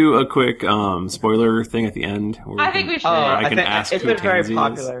 Should we do a quick spoiler thing at the end? Where I think we should. I can think ask it's who been very Tansy is?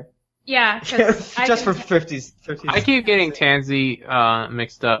 popular. Yeah. 'Cause Just for 50s. I keep getting Tansy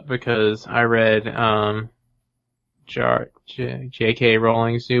mixed up because I read J.K.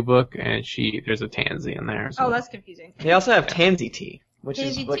 Rowling's new book, and there's a Tansy in there. So. Oh, that's confusing. They also have Tansy tea, which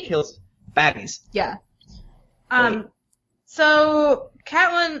Tansy is what tea. kills baddies. Yeah. So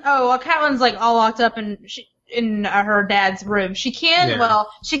Catelyn's like all locked up in her dad's room. She can go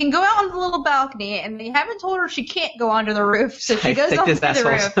out on the little balcony, and they haven't told her she can't go onto the roof, so she goes onto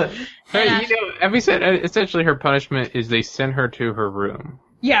the roof. Hey, have we said essentially her punishment is they send her to her room?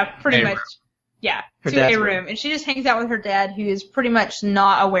 Yeah, pretty A much. room. Yeah, Her to dad's a room, and she just hangs out with her dad, who is pretty much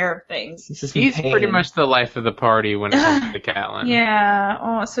not aware of things. He's pretty much the life of the party when it comes to Catelyn. Yeah,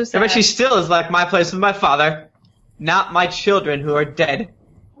 oh, it's so sad. But she still is like my place with my father, not my children who are dead.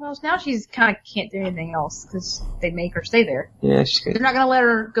 Well, now she's kind of can't do anything else because they make her stay there. Yeah, she's good. They're not going to let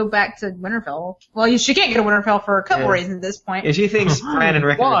her go back to Winterfell. Well, she can't go to Winterfell for a couple reasons at this point. And she thinks Bran and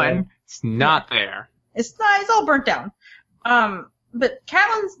Rick are dead. It's not there. It's all burnt down. But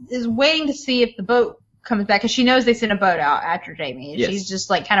Catelyn is waiting to see if the boat comes back because she knows they sent a boat out after Jaime. And she's just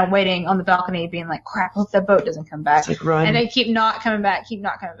like kind of waiting on the balcony, being like, "Crap! Hope that boat doesn't come back." It's like, run. And they keep not coming back.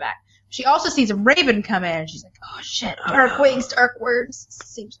 She also sees a raven come in, and she's like, "Oh shit! Dark wings, dark words.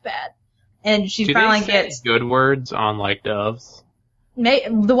 Seems bad." And she finally gets good words on like doves.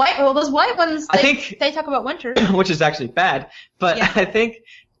 those white ones. I think they talk about winter, which is actually bad. But Yeah. I think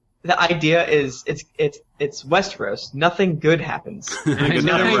the idea is it's Westeros. Nothing good happens. It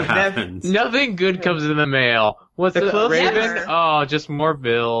never happens. Nothing good comes in the mail. What's The the closest- Raven? Oh, just more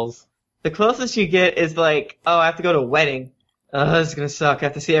bills. The closest you get is like, oh, I have to go to a wedding. This is gonna suck. I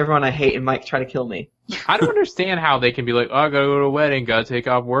have to see everyone I hate and might try to kill me. I don't understand how they can be like, oh, I gotta go to a wedding, gotta take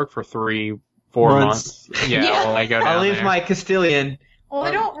off work for 3-4 months. Yeah, Yeah. well, I go down I'll leave there. my Castellan, Well,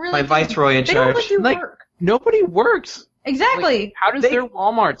 they don't really. my viceroy in They don't charge. really do Like, work. Nobody works. Exactly. Like, how does They- their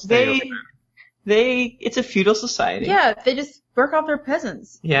Walmart stay open? It's a feudal society. Yeah, they just work off their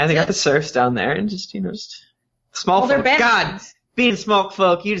peasants. Yeah, they got the serfs down there and just small Well, they're folk. God, bandits. being small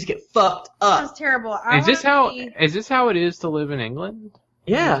folk, you just get fucked up. That's terrible. Is this how it is to live in England?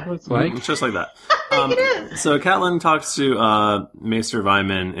 Yeah. That's what it's like. It's just like that. I think it is. So Catelyn talks to Maester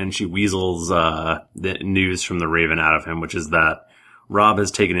Vyman, and she weasels the news from the Raven out of him, which is that Robb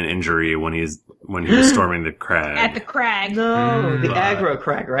has taken an injury when he was storming the crag. At the crag. No, the But- aggro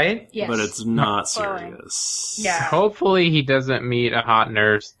crag, right? Yes. But it's not Flowing. serious. Yeah. Hopefully he doesn't meet a hot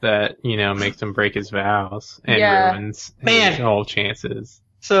nurse that, makes him break his vows and Yeah. ruins Man. his whole chances.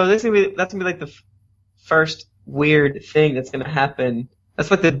 So that's gonna be like the first weird thing that's gonna happen. That's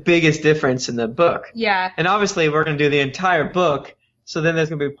like the biggest difference in the book. Yeah. And obviously we're gonna do the entire book. So then there's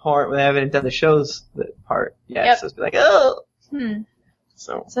gonna be a part where they haven't done the show's part yet. Yep. So it's be like, oh.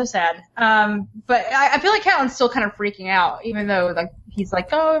 So sad. But I feel like Catelyn's still kind of freaking out, even though like he's like,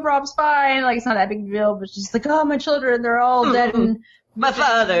 oh, Robb's fine, like it's not that big a deal. But she's just like, oh, my children, they're all dead. And My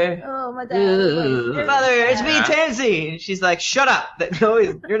father. oh, my dad. My father, it's me, Tansy. And she's like, shut up. No,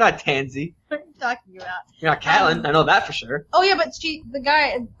 you're not Tansy. What are you talking about? You're not Catelyn. I know that for sure. Oh yeah, but the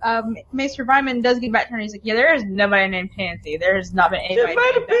guy, Maester Vyman does get back to her and he's like, yeah, there is nobody named Tansy. There's not been anybody It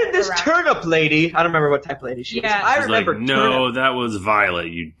might have named been that this around. turnip lady. I don't remember what type of lady she is. Yeah. I She's remember like, no, that was Violet,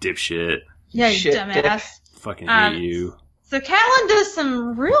 you dipshit. Yeah, you Shit, dumbass. Fucking hate you. So Catelyn does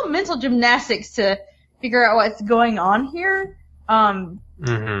some real mental gymnastics to figure out what's going on here.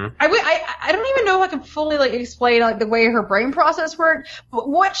 Mm-hmm. I don't even know if I can fully like explain like the way her brain process worked, but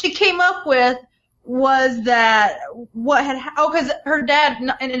what she came up with was that because her dad,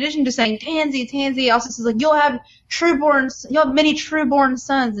 in addition to saying Tansy also says like you'll have many trueborn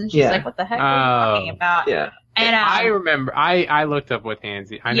sons, and she's like, what the heck are you talking about? Yeah. And I remember, I looked up what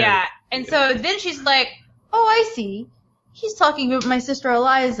Tansy. I know. Yeah, and so then she's like, oh, I see. He's talking about my sister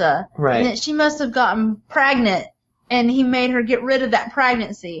Eliza, Right. and that she must have gotten pregnant, and he made her get rid of that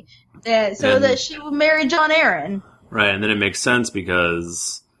pregnancy, that she would marry John Aaron. Right, and then it makes sense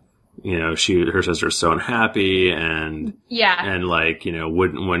because, you know, her sister's so unhappy, and like, you know,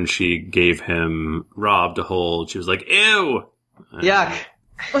 when she gave him Rob to hold, she was like, ew! Yuck.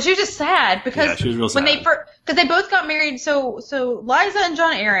 Well, she was just sad because she was real sad. because they both got married. So Liza and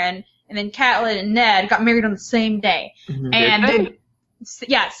John Aaron, and then Catelyn and Ned got married on the same day, and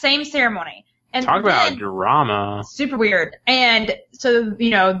same ceremony. And talk about drama. Super weird. And so, you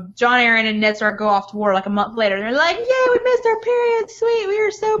know, John Aaron and Ned Stark go off to war like a month later. And they're like, yeah, we missed our period. Sweet. We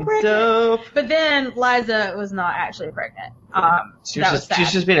were so pregnant. Dope. But then Liza was not actually pregnant.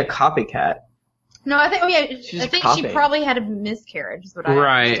 She's just being a copycat. No, I think, she probably had a miscarriage is what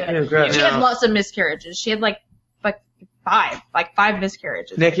I understood. She had lots of miscarriages. She had like five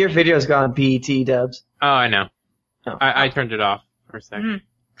miscarriages. Nick, your video's gone BET dubs. Oh, I know. Oh. I turned it off for a second. Mm-hmm.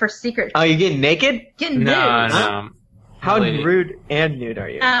 For secret. Oh, you getting naked? Getting nude. No. How rude and nude are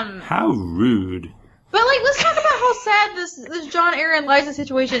you? How rude. But like, let's talk about how sad this John Aaron Liza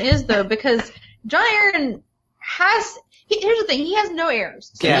situation is, though, because John Aaron here's the thing, he has no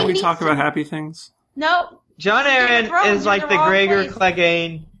heirs. So Can we talk about happy things? No. John Aaron is like the Gregor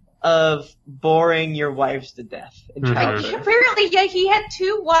Clegane of boring your wives to death in childhood. Apparently, he had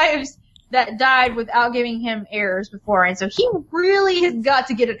 2 wives that died without giving him heirs before, and so he really has got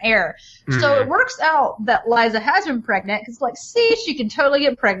to get an heir. So it works out that Liza has been pregnant, because like, see, she can totally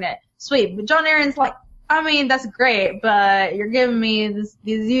get pregnant. Sweet. But John Aaron's like, I mean, that's great, but you're giving me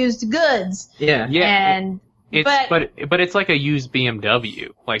these used goods. Yeah. And but it's like a used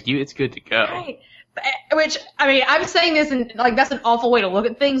BMW. Like it's good to go. Right. Which, I mean, I'm saying this and like that's an awful way to look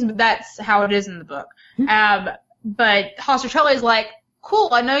at things, but that's how it is in the book. But Hoster is like, cool,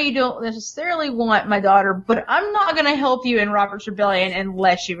 I know you don't necessarily want my daughter, but I'm not going to help you in Robert's Rebellion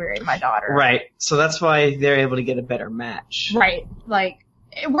unless you marry my daughter. Right. So that's why they're able to get a better match. Right. Like,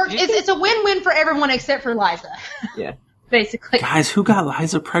 it works. It's a win-win for everyone except for Liza. Yeah. Basically. Guys, who got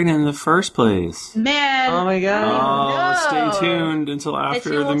Liza pregnant in the first place? Man. Oh my god. Oh, stay tuned until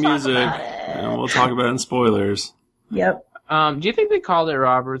after the music, and we'll talk about it in spoilers. Yep. Do you think they called it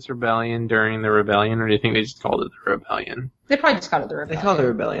Robert's Rebellion during the Rebellion, or do you think they just called it the Rebellion? They probably just called it the Rebellion. They called it the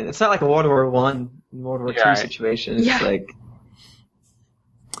Rebellion. It's not like a World War I and World War II situation. It's like,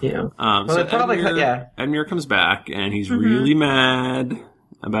 you know. So Edmure comes back, and he's really mad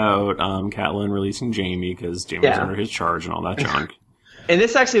about Catelyn releasing Jaime, because Jaime's under his charge and all that junk. And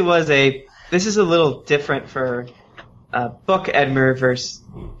this actually this is a little different for book Edmure versus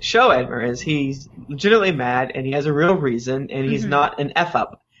show Edmure, is he's legitimately mad, and he has a real reason, and he's not an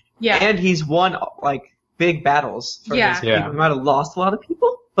F-up. Yeah. And he's won, like, big battles for his people. He might have lost a lot of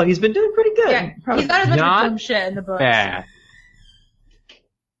people, but he's been doing pretty good. Yeah, he's got a bunch of dumb shit in the books. Bad.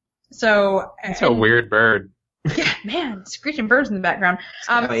 So... It's a weird bird. Yeah, man, screeching birds in the background.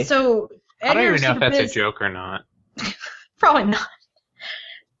 So I don't even know if that's a joke or not. Probably not.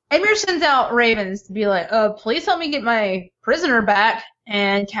 Edmure sends out ravens to be like, please help me get my prisoner back.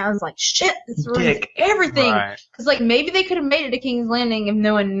 And Catelyn's like, shit, this ruins everything. Because, like, maybe they could have made it to King's Landing if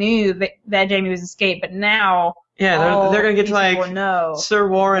no one knew that Jaime was escaped, but now... Yeah, they're going to get to, like, Sir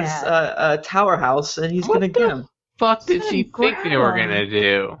Warren's tower house, and he's going to get him. What the fuck did she think they were going to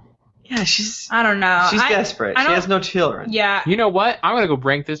do? Yeah, I don't know. She's desperate. She has no children. Yeah. You know what? I'm going to go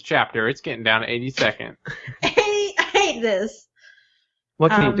break this chapter. It's getting down to 82nd. I hate this.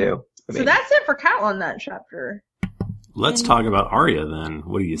 What can you do? So that's it for Catelyn, that chapter. Let's talk about Arya then.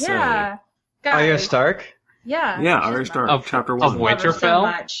 What do you say? Yeah. Arya Stark? Yeah. Yeah, Arya Stark, chapter 1. Of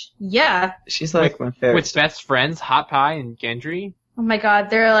Winterfell? So yeah. She's like my favorite. With best friends, Hot Pie and Gendry? Oh my god,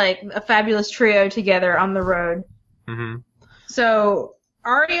 they're like a fabulous trio together on the road. Mm-hmm. So...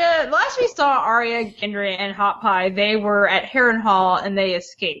 Arya, last we saw Arya, Gendry, and Hot Pie, they were at Harrenhal and they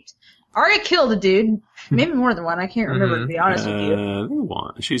escaped. Arya killed a dude. Maybe more than one. I can't remember, to be honest with you.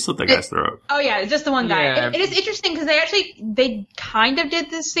 She slit that guy's throat. Oh yeah, just the one guy. Yeah. It is interesting because they kind of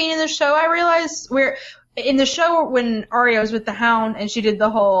did this scene in the show, I realized, where in the show when Arya was with the Hound and she did the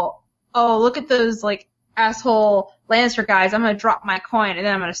whole, oh, look at those, like, asshole, Lannister guys, I'm going to drop my coin and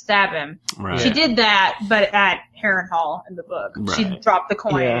then I'm going to stab him. Right. She did that, but at Harrenhal in the book. Right. She dropped the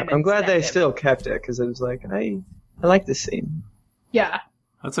coin. Yeah, and then I'm glad they stabbed him. still kept it because it was like I like this scene. Yeah.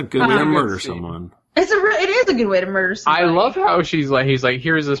 That's a good way to murder Good scene. someone. It is a good way to murder somebody. I love how he's like,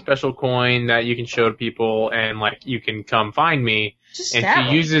 here's a special coin that you can show to people, and like you can come find me. Just And stab she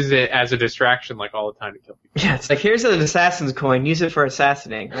him. uses it as a distraction, like all the time to kill people. Yeah, it's like here's an assassin's coin. Use it for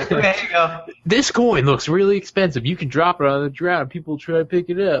assassinating. Like, okay, here you go. This coin looks really expensive. You can drop it on the ground. People try to pick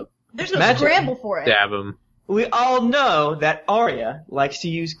it up. There's no Magic. scramble for it. Stab him. We all know that Arya likes to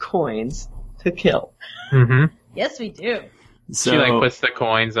use coins to kill. Mm-hmm. Yes, we do. So, She like puts the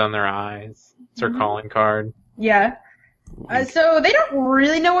coins on their eyes. It's her calling card. Yeah. So they don't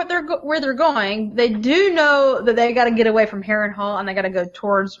really know where they're going. They do know that they got to get away from Harrenhal and they got to go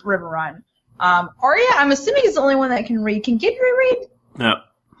towards Riverrun. Arya, I'm assuming is the only one that can read. Can Gendry read? no.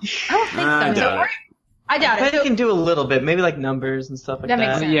 I don't think I so. doubt it. Arya, I doubt I bet it. he can do a little bit, maybe like numbers and stuff like That that.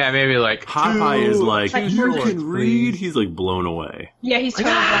 makes sense. Yeah, maybe like Hot Pie is like, Like, you words, can read. He's like blown away. Yeah, he's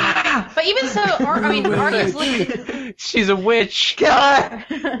totally wrong. But even so, Arya's looking. she's a witch. God!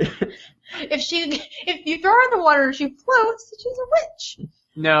 If you throw her in the water and she floats, she's a witch.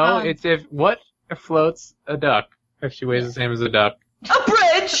 No, Um, it's if what floats a duck if she weighs the same as a duck. A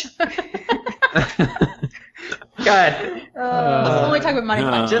bridge. God. Let's only talk about money.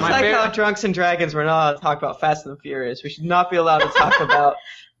 Just My like favorite- how Drunks and Dragons were not allowed to talk about Fast and the Furious, we should not be allowed to talk about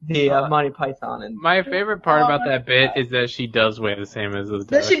the Monty Python. And My favorite part about that bit is that she does weigh the same as a duck.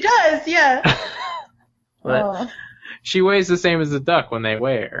 That she does, yeah. What? Oh. She weighs the same as a duck when they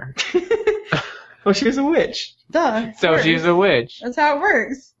weigh her. well, she was a witch. Duh. So she's a witch. That's how it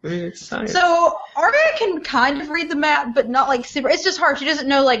works. I mean, it's science. So Arya can kind of read the map, but not like super. It's just hard. She doesn't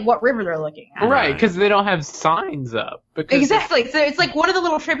know like what river they're looking at. Right, because they don't have signs up. Because Exactly. So it's like one of the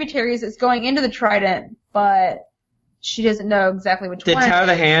little tributaries that's going into the Trident, but she doesn't know exactly which Did one. Tower of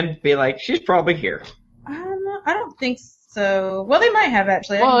the Hand be like, she's probably here? I don't think so. Well, they might have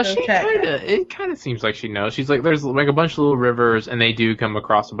actually. I Well, can go she check. it kind of seems like she knows. She's like, there's like a bunch of little rivers, and they do come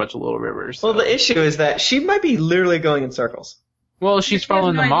across a bunch of little rivers. Well, so- the issue is that she might be literally going in circles. Well, she's She has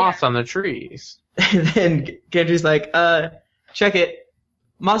following no the idea. moss on the trees. And then Gendry's like, check it.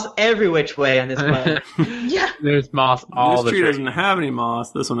 Moss every which way on this map. Yeah. There's moss all This the tree trees. doesn't have any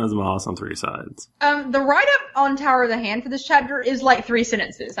moss. This one has moss on 3 sides. The write-up on Tower of the Hand for this chapter is like 3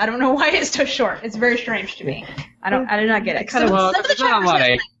 sentences. I don't know why it's so short. It's very strange to me. I do not get it. Well, Some of the there's not a chapters lot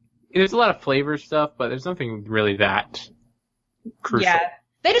have, of there's a lot of flavor stuff, but there's nothing really that crucial. yeah.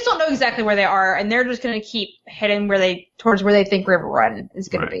 They just don't know exactly where they are, and they're just going to keep heading towards where they think Riverrun is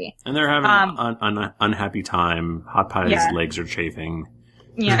going Right. to be. And they're having an unhappy time. Hot Pie's Yeah. legs are chafing.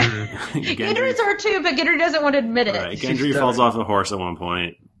 Yeah. Gendry, Gendry's are too, but Gendry doesn't want to admit it. right. Gendry falls off the horse at one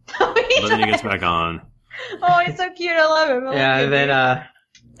point, Oh, but then he gets back on. he's so cute. I love him. I love yeah, and then,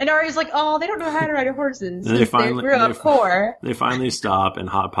 And Arya's like, oh, they don't know how to ride horses. And they They finally- grew up poor. They finally stop, and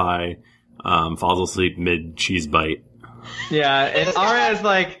Hot Pie falls asleep mid cheese bite. yeah, and Arya's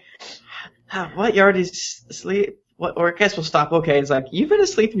like, what, you already asleep? What, or I guess we'll stop. Okay, it's like, you've been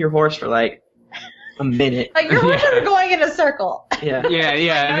asleep in your horse for like a minute. Like, your horses are going in a circle. Yeah. Yeah. I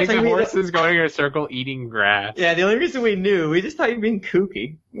It's think like the we- horse is going in a circle eating grass. Yeah, the only reason we knew, we just thought you were being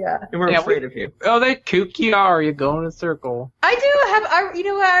kooky. Yeah. And we're Yeah, afraid of you. Oh, they kooky are. You go in a circle.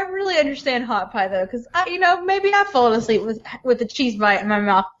 I really understand Hot Pie though, because maybe I've fallen asleep with a cheese bite in my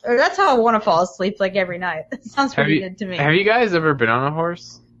mouth, or that's how I want to fall asleep like every night. It sounds pretty good to me. Have you guys ever been on a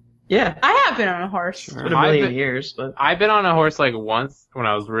horse? Yeah. I have been on a horse. It's been a million I've been- years, but. I've been on a horse like once when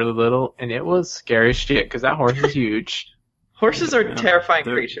I was really little, and it was scary as shit because that horse is huge. Horses are Yeah. terrifying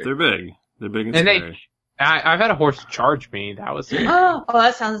They're creatures. big. They're big and And they- scary. I've had a horse charge me. That was Oh,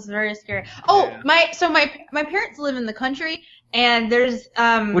 that sounds very scary. Oh, Yeah. my parents live in the country, and there's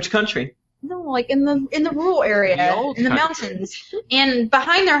Which country? No, like in the rural area, The old in the country. mountains. And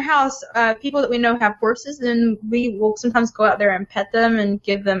behind their house, people that we know have horses, and we will sometimes go out there and pet them and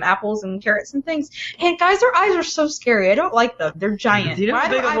give them apples and carrots and things. And guys, their eyes are so scary. I don't like them. They're giant. Do you know Why how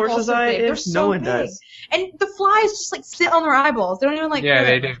are their big a eyeballs horse's so eye big? They're is? so No one big. does. And the flies just like sit on their eyeballs. They don't even like. yeah,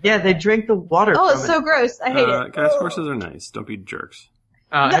 they do. Yeah, they drink the water Oh, from it's it. so gross. I hate it. Guys, horses are nice. Don't be jerks.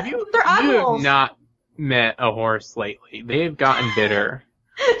 Have you Their you have eyeballs. not met a horse lately? They've gotten bitter.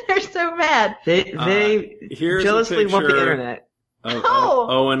 They're so mad. They Here's jealously a want the picture internet. of Oh.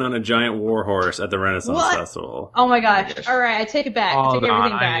 Owen on a giant war horse at the Renaissance What? Festival. Oh my gosh. All right, I take it back. I Hold take on,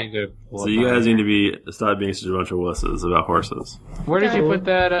 everything I back. need to. pull So up you my- guys need to stop being such a bunch of wusses about horses. Where did you put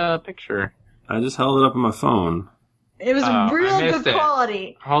that picture? I just held it up on my phone. It was Oh, I real missed good it.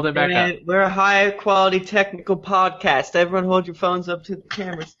 quality. Hold it back up. And we're a high quality technical podcast. Everyone hold your phones up to the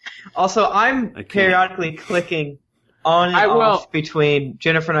cameras. Also, I'm can't. periodically clicking on and off between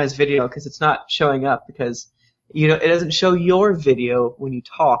Jennifer and I's video because it's not showing up because it doesn't show your video when you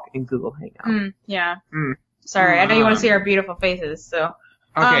talk in Google Hangout. Yeah. Sorry, I know you want to see our beautiful faces, so.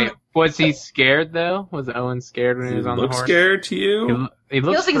 Okay, was he scared though? Was Owen scared when he was on the horse? Look scared to you? He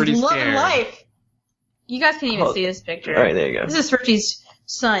looks like pretty he's scared. loving life. You guys can't even see this picture. All right, there you go. This is Richie's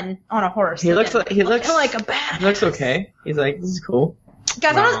son on a horse. He looks like a badass. He looks okay. He's like, this is cool.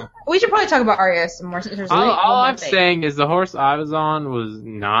 Guys, we should probably talk about Arya some more. All I'm saying is the horse I was on was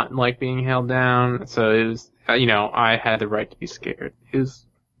not like being held down, so it was, I had the right to be scared. That's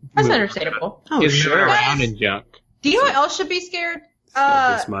understandable. Oh, sure. Around and junk. Do you know what else should be scared?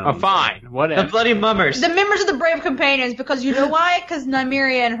 Fine. Whatever. The bloody mummers. The members of the Brave Companions, because you know why? Because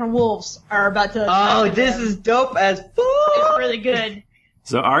Nymeria and her wolves are about to. Oh, this is dope as fuck. It's really good.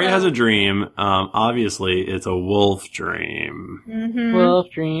 So Arya has a dream. Obviously, it's a wolf dream. Mm-hmm. Wolf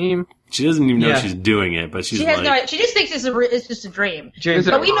dream. She doesn't even know she's doing it, but she has she just thinks it's just a dream. It's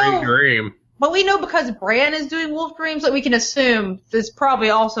a dream. But we know because Bran is doing wolf dreams that we can assume there's probably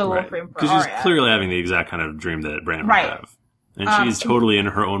also a wolf dream for Arya. Because she's clearly having the exact kind of dream that Bran would have. And she's totally in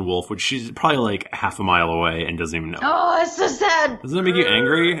her own wolf, which she's probably like half a mile away and doesn't even know. Oh, it's so sad. Doesn't that make you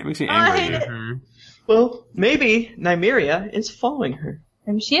angry? It makes me angry. I hate it. Mm-hmm. Well, maybe Nymeria is following her.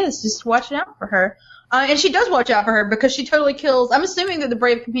 Maybe she is, just watching out for her. And she does watch out for her because she totally kills. I'm assuming that the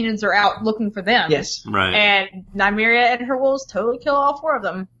Brave Companions are out looking for them. Yes. Right. And Nymeria and her wolves totally kill all 4 of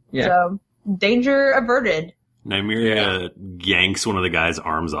them. Yeah. So, danger averted. Nymeria yanks one of the guy's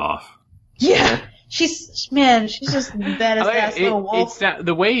arms off. Yeah. She's just the baddest ass little wolf.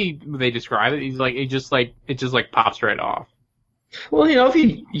 The way they describe it, it just pops right off. Well, if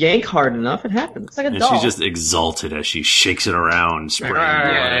you yank hard enough, it happens. It's like a And doll. she's just exalted as she shakes it around, spraying blood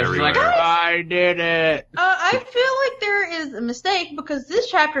She's everywhere. like, I did it. I feel like there is a mistake because this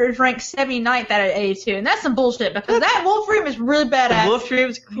chapter is ranked 79th out of 82, and that's some bullshit because that wolf dream is really badass. The wolf dream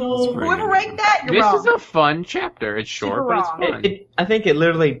is cool. Whoever ranked that, you're This wrong. is a fun chapter. It's short, Super but it's wrong. fun. I think it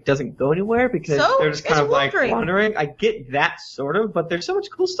literally doesn't go anywhere because they're just kind it's of like wandering. wandering. I get that sort of, but there's so much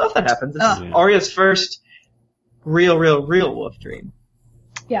cool stuff that happens. This is Yeah. Arya's first real wolf dream.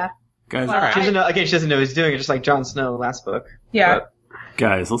 Yeah. Guys, Well, She doesn't know, again, she doesn't know what he's doing, just like Jon Snow last book. Yeah.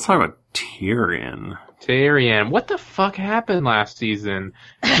 guys, let's talk about Tyrion. Tyrion, what the fuck happened last season?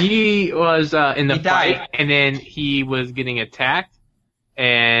 He was in the He fight, died. and then he was getting attacked,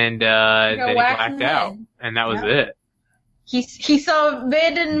 and then he whacked in blacked the out, head. and that was Yep. it. He saw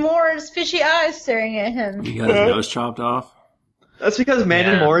Vanden Moore's fishy eyes staring at him. He got his nose chopped off. That's because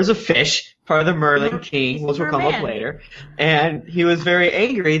Mandon Yeah. Moore is a fish, part of the Merlin King, which will come up Merman. later. And he was very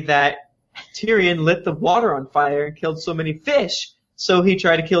angry that Tyrion lit the water on fire and killed so many fish, so he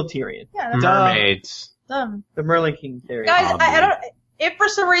tried to kill Tyrion. Yeah, that's Mermaids. dumb. The Merlin King theory. Guys, I don't. If for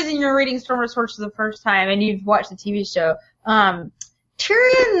some reason you're reading Storm of Swords for the first time and you've watched the TV show,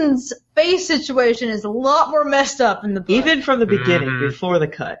 Tyrion's face situation is a lot more messed up in the book. Even from the beginning, Mhm. before the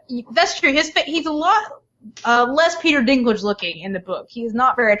cut. That's true. He's a lot less Peter Dinklage looking in the book. He's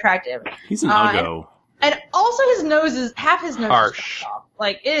not very attractive, He's an uggo. and also his nose is half his nose Harsh. is chopped off.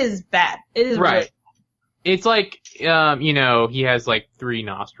 Like it is bad. It is Right. really- It's like, he has like 3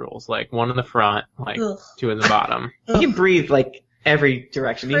 nostrils, like one in the front, like Ugh. 2 in the bottom. He can breathe like every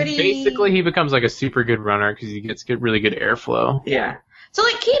direction. Pretty- Basically, he becomes like a super good runner because he gets really good airflow. Yeah. So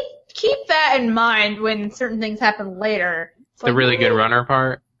like keep that in mind when certain things happen later. It's The like, really good runner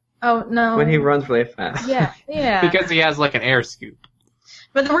part. Oh no. When he runs really fast. Yeah. Because he has like an air scoop.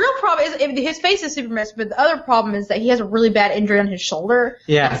 But the real problem is his face is super messed. But the other problem is that he has a really bad injury on his shoulder.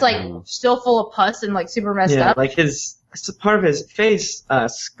 Yeah. It's like still full of pus and like super messed Yeah, up. like part of his face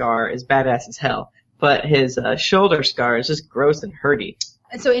scar is badass as hell, but his shoulder scar is just gross and hurty.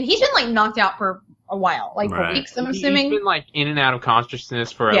 And he's been like knocked out for a while, like for Right. weeks. I'm He's assuming. been like in and out of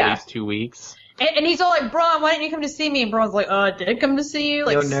consciousness for at least 2 weeks. And he's all like, "Bron, why didn't you come to see me?" And Bron's like, "I did come to see you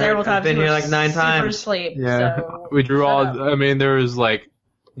like Yo, nerd, several I've times. been You here were like 9 super times." asleep." Yeah. So, We drew shut all, up. there was like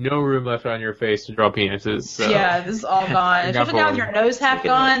no room left on your face to draw penises. So. Yeah, this is all gone. Especially now with your nose half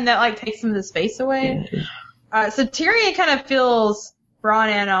gone, that like takes some of the space away. So Tyrion kind of feels Bronn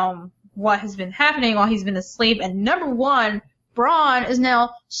in what has been happening while he's been asleep. And number one, Bronn is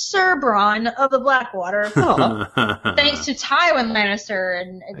now Sir Bronn of the Blackwater. Thanks to Tywin Lannister,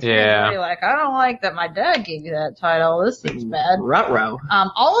 and it's really like, I don't like that my dad gave you that title. This seems bad. Ruh-roh.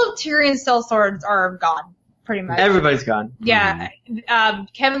 All of Tyrion's sellswords are gone, pretty much. Everybody's gone. Yeah,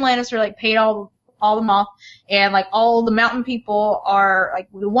 Kevin Lannister like paid all them off, and like all the mountain people are like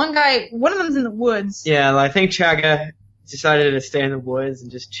the one of them's in the woods. Yeah, I think Chaga decided to stay in the woods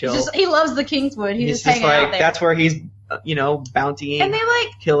and just chill. He loves the Kingswood. He's just just hanging out like there. that's where he's bounty And they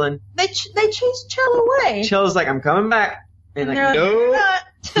killing. they chase Chell away. Chill's like, I'm coming back. And they're like, no. "You're not."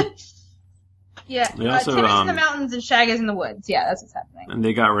 Yeah, They also, Tim is in the mountains and Shag is in the woods. Yeah, that's what's happening. And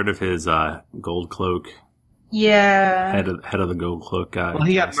they got rid of his gold cloak. Yeah. Head of the gold cloak guy. Well,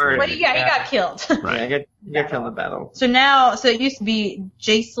 he got murdered. Well, yeah, he got killed. Right. Yeah, he got killed in the battle. So it used to be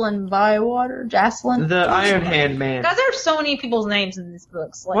Jacelyn Bywater, Jacelyn. The Iron Hand man. Guys, there are so many people's names in these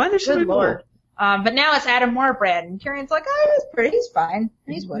books. Like, Why are there so good many lord. more? But now it's Adam Warbrand, and Tyrion's like, he's fine.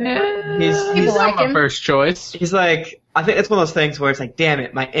 He's whatever. He's People like not my him. first choice. He's like, I think it's one of those things where it's like, damn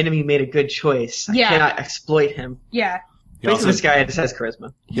it, my enemy made a good choice. I Yeah. cannot exploit him. Yeah. Basically, this guy just has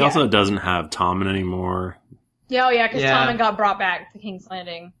charisma. He also doesn't have Tommen anymore. Yeah, because Yeah. Tommen got brought back to King's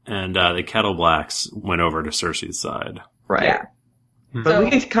Landing. And the Kettle Blacks went over to Cersei's side. Right. Yeah. But So- we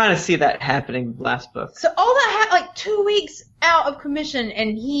can kind of see that happening last book. So all that had 2 weeks out of commission,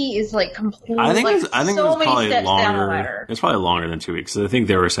 and he is completely. I think it so was many probably steps down the longer. ladder. It's probably longer than 2 weeks. I think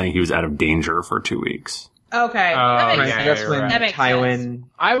they were saying he was out of danger for 2 weeks. Okay, Oh, that makes Right, sense. that's you're when right. That makes Tywin.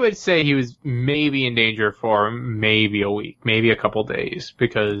 I would say he was maybe in danger for maybe a week, maybe a couple days,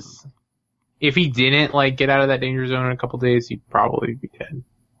 because if he didn't get out of that danger zone in a couple days, he'd probably be dead.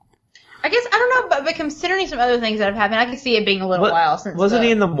 I guess I don't know, but considering some other things that have happened, I can see it being a little while since. Wasn't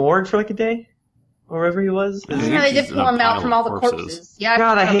he in the morgue for a day? Or wherever he was? I Yeah, think they did he's pull in a him out pile from of all the corpses. corpses. Yeah,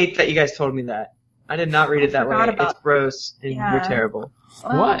 God, I hate that you guys told me that. I did not read it that way. forgot about- It's gross and Yeah. you're terrible.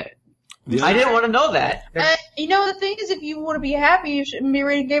 What? I didn't want to know that. The thing is, if you want to be happy, you shouldn't be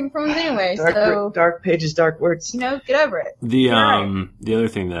reading Game of Thrones anyway. Dark pages, dark words. Get over it. The Right. the other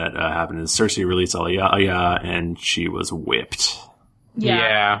thing that happened is Cersei released Arya, and she was whipped.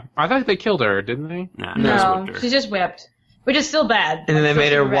 Yeah. I thought they killed her, didn't they? Nah, No. just No, whipped her. she's just whipped, which is still bad. And then they Still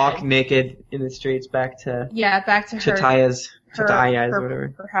made her super walk bad. naked in the streets back to back to her Chataya's or her,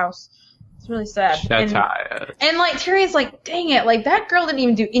 whatever. her house. It's really sad. That's And Tyrion's dang it, that girl didn't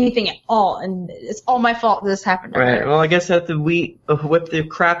even do anything at all, and it's all my fault that this happened to Right. her. Well, I guess I have to whip the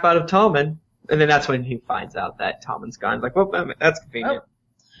crap out of Tommen. And then that's when he finds out that Tommen's gone. He's like, well, that's convenient.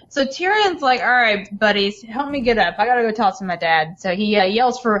 So Tyrion's like, all right, buddies, help me get up. I gotta go talk to my dad. So he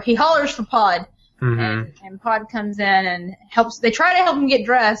he hollers for Pod. Mm-hmm. And Pod comes in and helps. They try to help him get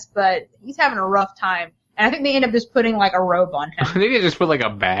dressed, but he's having a rough time. And I think they end up just putting a robe on him I think they just put a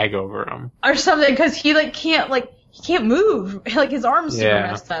bag over him. or something because he can't move. His arms super Yeah.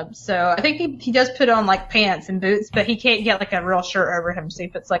 messed up. So I think he does put on pants and boots, but he can't get a real shirt over him. So he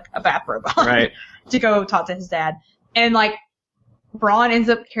puts a bathrobe on Right. to go talk to his dad. And Bronn ends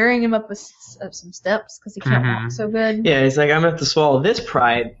up carrying him up some steps because he can't Mhm. walk so good. Yeah, he's like, I'm going to have to swallow this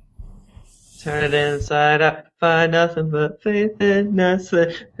pride. Turn it inside out, find nothing but faith in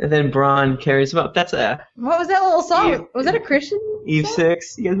nothing. And then Bronn carries him up. That's What was that little song? Eve- Was that a Christian? Eve song?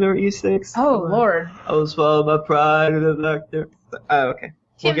 6. You guys remember Eve 6? Oh Lord! I will swallow my pride in the doctor. Oh, okay.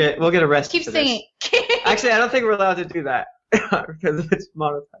 Tim, We'll get arrested Keep for this. singing. Actually, I don't think we're allowed to do that because it's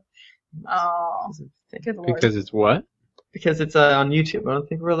monetized. Oh, good Lord. Because it's what? Because it's on YouTube. I don't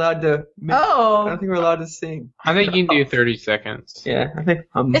think we're allowed to. I Oh, don't think we're allowed to sing. I think you can do 30 seconds. Yeah, I think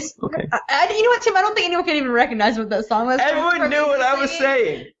I'm it's okay. you know what, Tim? I don't think anyone can even recognize what that song was. Everyone knew what I was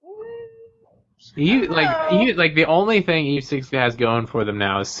saying. You No. the only thing Eve 6 has going for them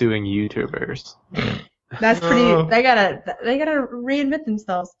now is suing YouTubers. That's pretty. Oh. They gotta reinvent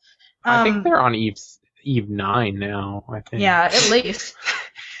themselves. I think they're on Eve 9 now. I think. Yeah, at least.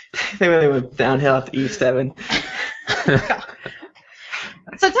 They really went downhill after Eve 7.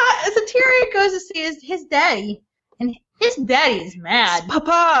 So Tyrion goes to see his daddy, and his daddy is mad.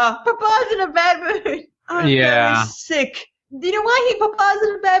 Papa, Papa's in a bad mood. I'm Yeah. very sick. Do you know why Papa's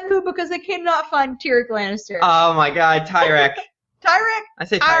in a bad mood? Because they cannot find Tyrion Lannister. Oh my God, Tyrek. Tyrek I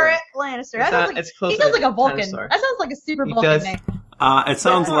say Tyrion Tyrek. Lannister. It's That sounds it's close he sounds to like a Vulcan. dinosaur. That sounds like a super He Vulcan does. name. It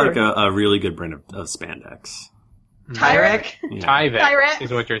sounds Yeah. like a really good brand of spandex. Tyrek? Yeah. Tyvek Tyrek?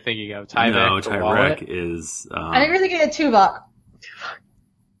 is what you're thinking of. Tyvek. No, the wallet. Tyrek is. I think we're thinking of Tuvok.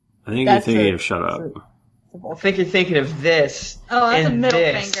 I think that's you're thinking a- of Shut Up. I think you're thinking of this. Oh, that's and a middle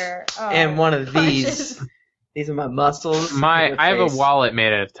this, finger. Oh, and one of these. punches. These are my muscles. I have a face. wallet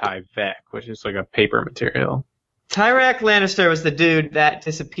made out of Tyvek, which is like a paper material. Tyrek Lannister was the dude that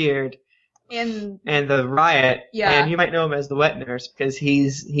disappeared And in the riot. Yeah. And you might know him as the wet nurse because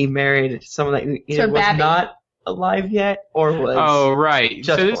he married someone that either To was Babby. not alive yet or was. Oh, right.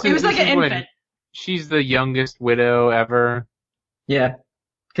 Just So this born. he was this like an is when infant. she's the youngest widow ever. Yeah.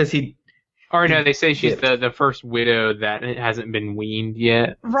 Because he. Or no, they say she's Yeah. the first widow that hasn't been weaned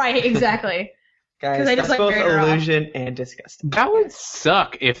yet. Right, exactly. Guys, they just, that's like, both married her off. illusion and disgusting. That would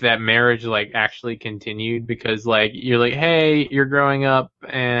suck if that marriage actually continued because you're like, hey, you're growing up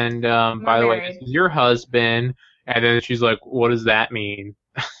and by the way, married. this is your husband And then she's like, what does that mean?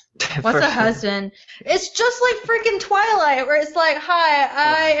 What's a husband? It's just like freaking Twilight, where it's like,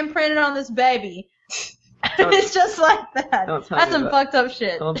 hi, I imprinted on this baby. It's just like that. That's some fucked up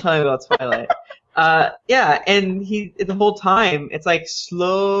shit. Don't tell me about Twilight. Yeah, and the whole time, it's like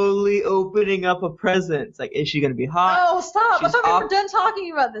slowly opening up a present. It's like, is she gonna be hot? Oh, stop! I She's thought we were done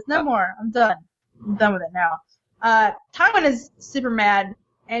talking about this. No more. I'm done. I'm done with it now. Tywin is super mad,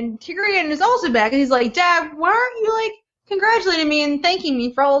 and Tyrion is also back, and he's like, Dad, why aren't you, like, congratulating me and thanking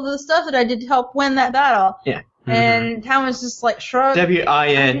me for all of the stuff that I did to help win that battle? Yeah. And Tywin's just, like, shrugged.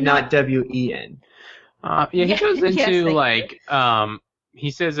 W-I-N, not W-E-N. Yeah, he goes into, like,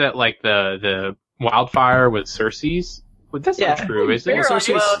 he says that, like, the wildfire was Cersei's. But that's not true, is it?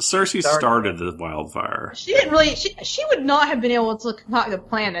 Cersei started the wildfire. She didn't really. She would not have been able to concoct the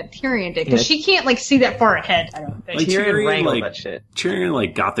plan that Tyrion did, because she can't, like, see that far ahead. I don't think. Like, Tyrion wrangled that shit. Tyrion,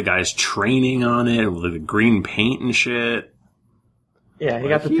 like, got the guys training on it with the green paint and shit. Yeah, he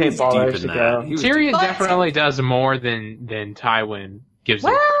got the paintballers to go. Tyrion definitely does more than Tywin gives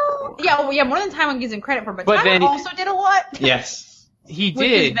him. Well, yeah, more than Tywin gives him credit for, but Tywin then also did a lot. Yes. He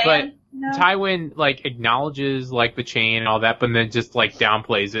did, but Tywin, like, acknowledges, like, the chain and all that, but then just, like,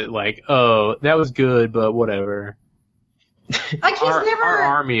 downplays it, like, oh, that was good, but whatever. Like, our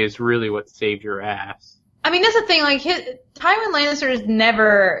army is really what saved your ass. I mean, that's the thing, like, Tywin Lannister is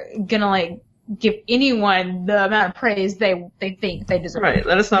never gonna, like, give anyone the amount of praise they think they deserve. Right,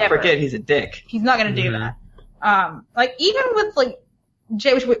 let us not forget he's a dick. He's not gonna do that. Like, even with, like,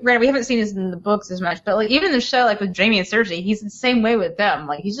 which we haven't seen this in the books as much, but, like, even in the show, like, with Jaime and Cersei, he's the same way with them.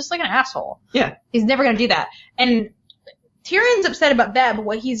 Like, he's just like an asshole. Yeah. He's never gonna do that. And Tyrion's upset about that, but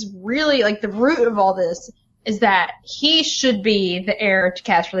what he's really, like, the root of all this is that he should be the heir to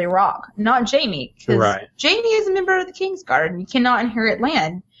Casterly Rock, not Jaime. Because Jaime is a member of the Kingsguard, and you cannot inherit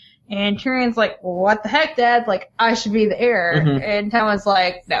land. And Tyrion's like, well, what the heck, Dad? Like, I should be the heir. Mm-hmm. And Tywin's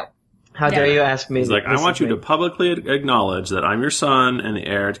like, no. How dare you ask me? He's like, I want you to publicly acknowledge that I'm your son and the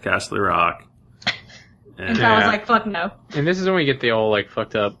heir to Casterly Rock. And Tywin's like, fuck no. And this is when we get the old, like,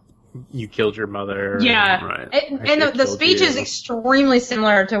 fucked up, you killed your mother. Yeah. Right. And the speech is extremely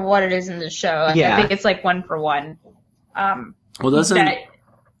similar to what it is in the show. I think it's like 1 for 1. Well, doesn't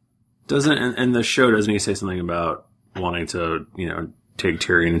in the show, doesn't he say something about wanting to, take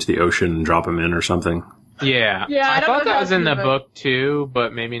Tyrion into the ocean and drop him in or something? Yeah. I thought that was in the book too,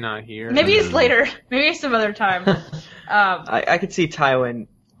 but maybe not here. Maybe it's later. Maybe it's some other time. I could see Tywin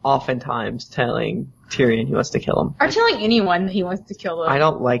oftentimes telling Tyrion he wants to kill him. Or telling anyone that he wants to kill them. I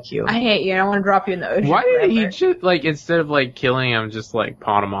don't like you. I hate you. I want to drop you in the ocean. Why did he just, like, instead of, like, killing him, just, like,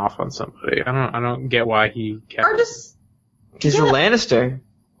 pawn him off on somebody? I don't get why he kept. Or just. He's a Lannister.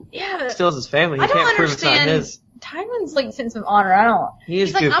 Yeah. Steals his family. He can't prove it's not his. Tywin's, like, sense of honor,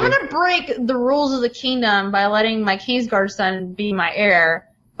 He's like, I'm gonna break the rules of the kingdom by letting my Kingsguard son be my heir,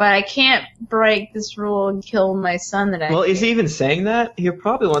 but I can't break this rule and kill my son that I Well, is he even saying that? He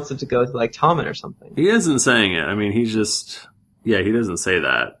probably wants him to go to, like, Tommen or something. He isn't saying it. I mean, he doesn't say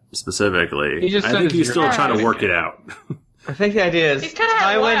that specifically. I think he's still trying to work it out. I think the idea is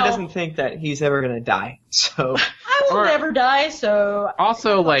Tywin doesn't think that he's ever gonna die, so. I will never die, so.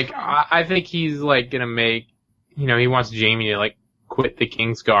 Also, like, I think he's, like, gonna make, he wants Jaime to, like, quit the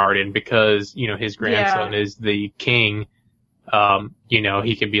Kingsguard, and because, his grandson is the king,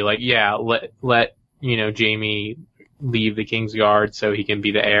 he can be like, let Jaime leave the Kingsguard so he can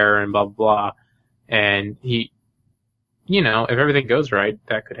be the heir and blah, blah, blah. And he, if everything goes right,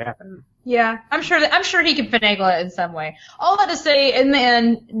 that could happen. Yeah, I'm sure he can finagle it in some way. All that to say, in the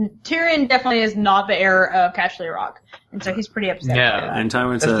end, Tyrion definitely is not the heir of Casterly Rock, and so he's pretty upset. Yeah, and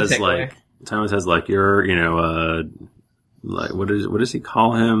Tywin says, like, you're, like, what does he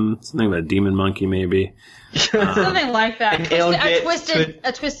call him? Something about a demon monkey, maybe. Something like that.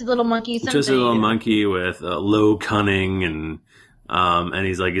 A twisted little monkey. Something. Twisted little monkey with low cunning, and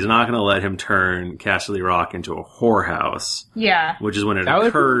he's like, he's not going to let him turn Casterly Rock into a whorehouse. Yeah. Which is when it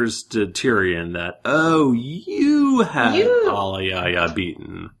occurs to Tyrion that, you had Alayaya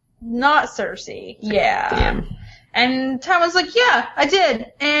beaten. Not Cersei. Yeah. Damn. And Tywin's like, yeah, I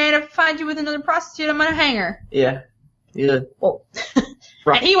did. And if I find you with another prostitute, I'm going to hang her. Yeah. Well,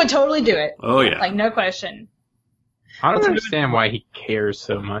 and he would totally do it. Oh, yeah. Like, no question. I don't understand why he cares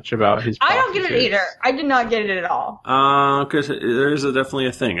so much about his prostitutes. I don't get it either. I did not get it at all. Because there's definitely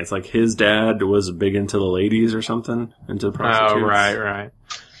a thing. It's like his dad was big into the ladies or something, into prostitutes. Oh, right.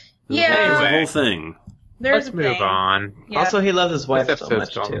 There's a whole thing. Let's move on. Yeah. Also, he loves his wife so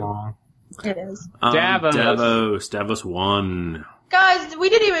much, too. Long. It is. Davos won. Guys, we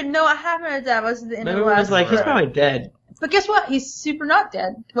didn't even know what happened to Davos at the end of the last was like, he's probably dead. But guess what? He's super not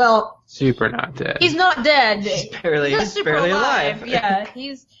dead. Well, Super not dead. he's not dead. He's barely, He's super alive. Yeah,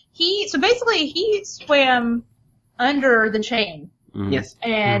 so basically he swam under the chain. Mhm. Yes.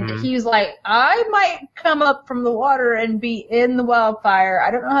 And he was like, I might come up from the water and be in the wildfire.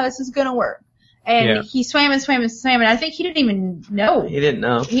 I don't know how this is gonna work. And he swam and swam and swam, and I think he didn't even know. He didn't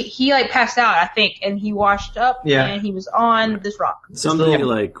know. He like passed out, I think, and he washed up, and he was on this rock. Somebody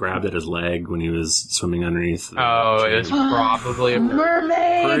like grabbed at his leg when he was swimming underneath. Oh, it's probably a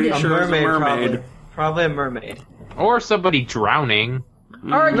mermaid. Pretty A sure it was a mermaid, mermaid. probably a mermaid. or somebody drowning.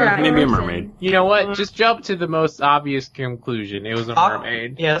 Or a drowning Maybe a person. mermaid. You know what? Just jump to the most obvious conclusion. It was a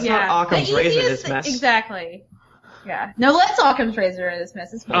mermaid. Yeah, that's not Occam's The razor in easiest- this mess. Exactly. Yeah. No, let's Occam's razor in this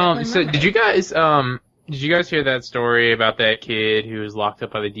mess. It's definitely So mermaid. did you guys hear that story about that kid who was locked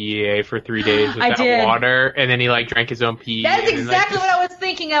up by the DEA for 3 days I without did. water, and then he like drank his own pee? That's and then, exactly like, what I was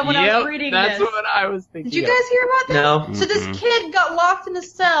thinking of when I was reading that's this. what I was thinking. Did you guys hear about that? No. So this kid got locked in a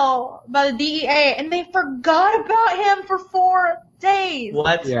cell by the DEA, and they forgot about him for 4 days.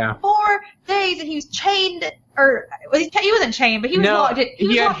 What? Yeah. 4 days, and he was chained, or well, he wasn't chained, but he was locked. He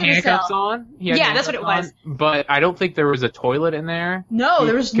was had locked in a handcuffs cell. on. He had Yeah, that's what handcuffs it was. on, but I don't think there was a toilet in there. No,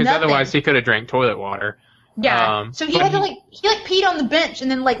 there was Because nothing. otherwise he could have drank toilet water. Yeah. So he but had to he peed on the bench and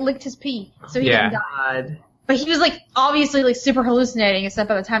then like licked his pee, so he Yeah. didn't die. God. But he was like obviously like super hallucinating and stuff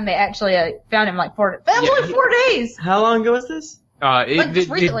by the time they actually found him like 4 days. That was only 4 days. How long ago was this? Like, The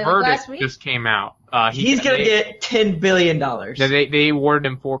recently, like, verdict last week? just came out. He's gonna get $10 billion. They awarded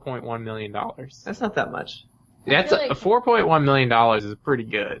him $4.1 million. That's not that much. That's feel like- $4.1 million is pretty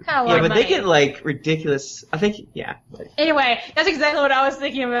good. Kind of Yeah, like but money. they get like ridiculous. I think, yeah. Anyway, that's exactly what I was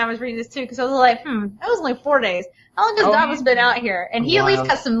thinking when I was reading this too, because I was like, that was only 4 days. How long has Oh, Davos been out here? And he at least Wow.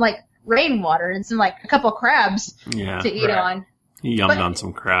 has some like rainwater and some like a couple crabs Yeah. to eat on. He yummed But- on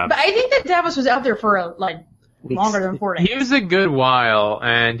some crabs. But I think that Davos was out there for longer than 4 days. He was a good while,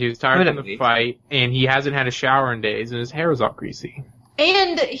 and he was tired from the Weeks. fight, and he hasn't had a shower in days, and his hair was all greasy.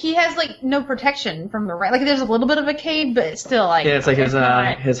 And he has like no protection from the rain. Like there's a little bit of a cave, but it's still like Yeah, it's like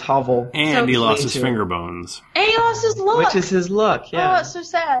not. his hovel, And So he lost clean his too. finger bones. And he lost his look. which is his look. Oh, Yeah. it's so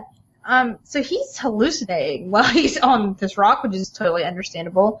sad. So he's hallucinating while he's on this rock, which is totally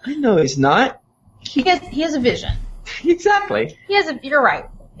understandable. No, he's not. He has a vision. Exactly. You're right.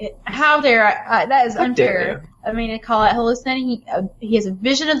 How dare that is How dare unfair. I mean, to call it hallucinating. He has a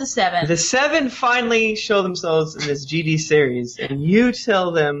vision of the seven. The Seven finally show themselves in this GD series, and you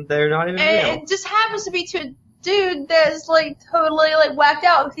tell them they're not even real. And it just happens to be to a dude that's like totally like whacked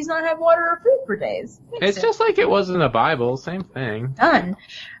out because he's not had water or food for days. Makes It's sense. just like it was in the Bible, same thing. done.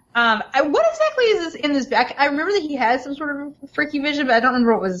 What exactly is this in this back? I remember that he had some sort of freaky vision, but I don't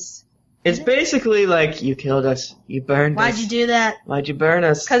remember what was. It's basically like, you killed us, you burned us. Why'd you do that? Why'd you burn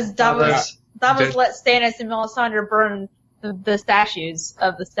us? Because Davos Just- let Stannis and Melisandre burn the statues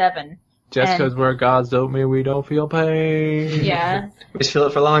of the seven. Just And- because we're gods don't mean we don't feel pain. Yeah. We just feel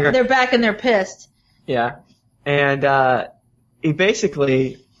it for longer. They're back and they're pissed. Yeah. And he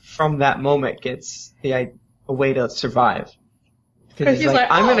basically, from that moment, gets a way to survive. Because he's like,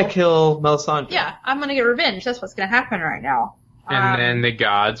 I'm oh. gonna kill Melisandre. Yeah, I'm gonna get revenge. That's what's gonna happen right now. And then the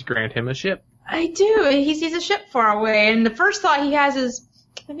gods grant him a ship. I do. He sees a ship far away, and the first thought he has is,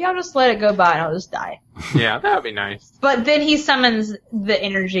 maybe I'll just let it go by and I'll just die. Yeah, that would be nice. But then he summons the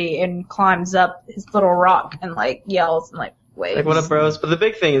energy and climbs up his little rock and like yells and like waves. Like, what up, bros? But the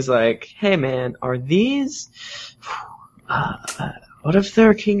big thing is like, hey man, are these, what if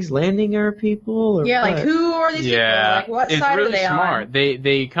they're King's Landing era people? Or Yeah, what? like who are these Yeah, people? Like what it's side really are they smart. on?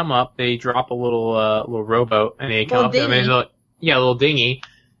 They come up, they drop a little rowboat, and they come Little up to him, and dinghy. they're like, yeah, a little dinghy,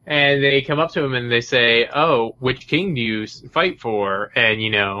 and they come up to him and they say, "Oh, which king do you fight for?" And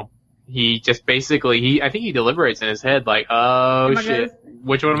he just basically I think he deliberates in his head like, "Oh Am I shit,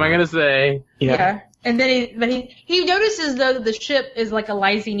 which one am I gonna say?" Yeah. And then he notices though that the ship is like a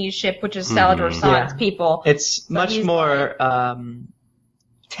Lysine ship, which is Salador San's Yeah. people. It's So much he's more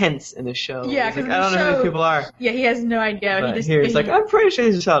tense in the show. Yeah, He's 'cause like, in I don't the know who show- these people are. Yeah, he has no idea. But he just here he's like, I'm pretty sure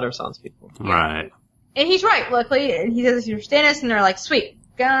these are Salador San's people. Right. and he's right, luckily. And he says, "You're Stannis," and they're like, "Sweet,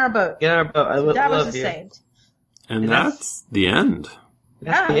 get on our boat." Get on our boat. I Davos love is you. saved. And And that's the end.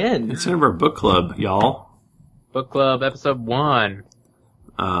 That's the end. It's the end of our book club, y'all. Book Club episode 1.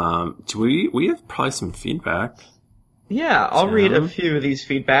 Do we have probably some feedback? Yeah, I'll read a Sam? few of these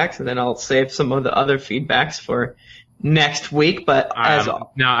feedbacks, and then I'll save some of the other feedbacks for next week. But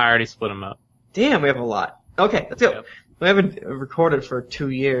No, I already split them up. damn, we have a lot. Okay, let's go. Yep. We haven't recorded for 2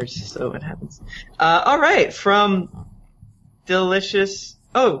 years, so it happens. All right, from Delicious.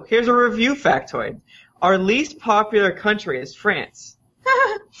 Oh, here's a review factoid. Our least popular country is France.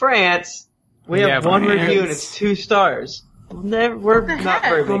 France. We have one review and it's 2 stars. We're not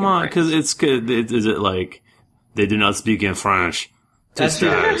very big. Come on, because it's good. Is it like they do not speak in French? 2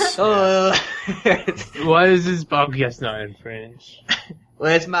 stars. Why is this podcast not in French?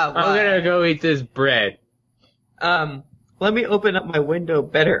 Well, it's my I'm gonna go eat this bread. Let me open up my window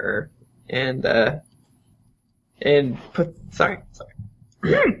better and put. Sorry.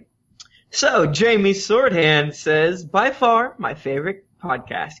 So Jamie Swordhand says, by far my favorite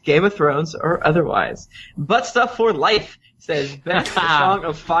podcast, Game of Thrones or otherwise. Butt Stuff for Life says best Song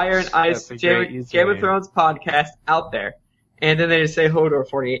of Fire and Ice Game of Thrones podcast out there. And then they just say Hodor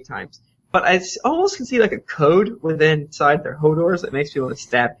 48 times. But I almost can see like a code within inside their Hodors that makes me want to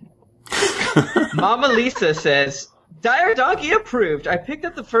stab people. Mama Lisa says, Dire Donkey approved. I picked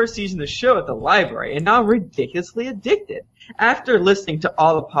up the first season of the show at the library and now I'm ridiculously addicted. After listening to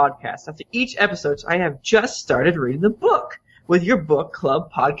all the podcasts, after each episode, I have just started reading the book with your book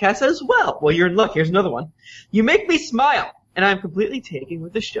club podcast as well. Well, you're in luck. Here's another one. You make me smile, and I'm completely taken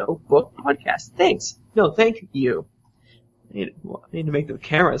with the show book podcast. Thanks. No, thank you. I need to make the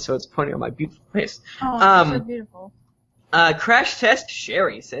camera so it's pointing on my beautiful face. Oh, that's so beautiful. Crash Test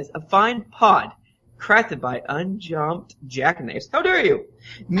Sherry says, a fine pod crafted by unjumped jackanapes. How dare you?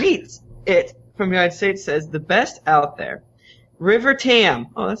 Meets It from the United States says, the best out there. River Tam.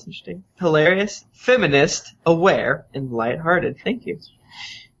 Oh, that's interesting. Hilarious, feminist, aware, and lighthearted. Thank you.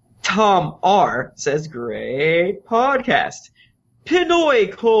 Tom R. says, great podcast.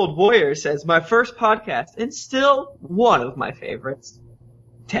 Pinoy Cold Warrior says, my first podcast and still one of my favorites.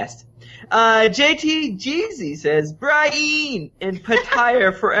 Test. JT Jeezy says, Brian and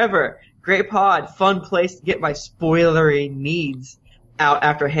Pattaya forever. Great pod. Fun place to get my spoilery needs out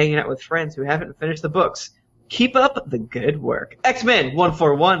after hanging out with friends who haven't finished the books. Keep up the good work. X-Men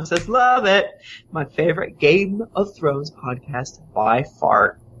 141 says, love it. My favorite Game of Thrones podcast by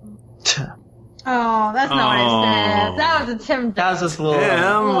far. Oh, that's not what I said. That was a Tim. That was just a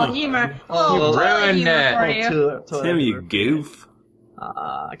little humor. You ruined it. Tim, you goof.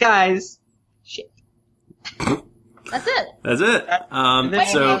 Guys. Shit. That's it. That's it.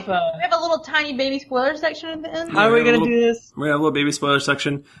 So we have a little tiny baby spoiler section at the end. How are we going to do this? We're going to have a little baby spoiler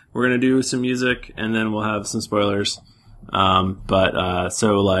section. We're going to do some music, and then we'll have some spoilers.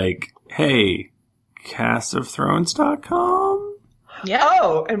 So like, hey, castofthrones.com? Yeah.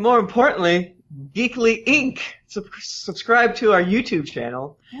 Oh, and more importantly, Geekly Inc. Subscribe to our YouTube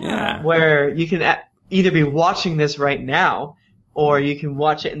channel. Yeah. Where you can either be watching this right now, or you can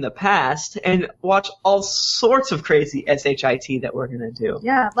watch it in the past and watch all sorts of crazy SHIT that we're going to do.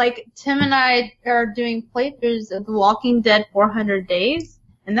 Yeah, like Tim and I are doing playthroughs of The Walking Dead 400 Days,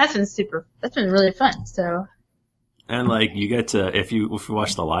 and that's been really fun, so. And like, you get to, if you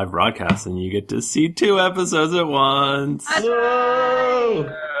watch the live broadcast, then you get to see 2 episodes at once. Whoa!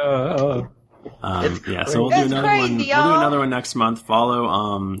 Yeah, so we'll do another one. We'll do another one next month.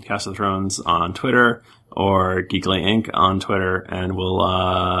 Follow Cast of Thrones on Twitter or Geekly Inc. on Twitter, and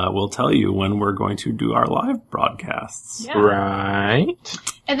we'll tell you when we're going to do our live broadcasts. Yeah. Right.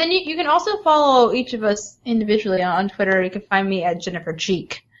 And then you can also follow each of us individually on Twitter. You can find me at Jennifer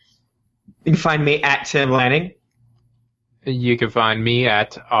Cheek. You can find me at Tim Lanning. You can find me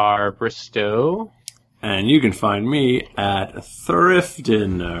at R. Bristow. And you can find me at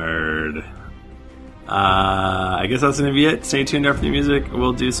Thriftinerd. I guess that's going to be it. Stay tuned after the music.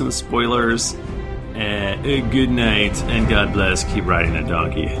 We'll do some spoilers. Good night, and God bless. Keep riding a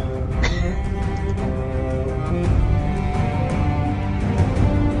donkey.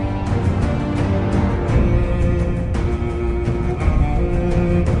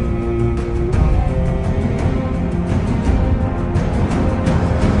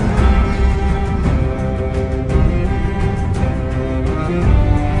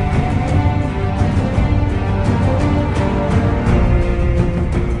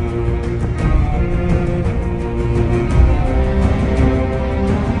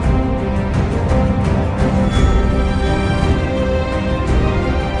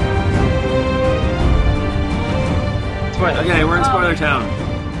 Okay, we're in Spoiler Town.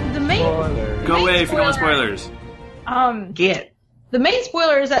 The main Go away if you don't want spoilers. Get. The main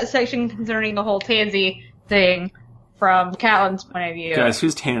spoiler is that section concerning the whole Tansy thing from Catelyn's point of view. Guys,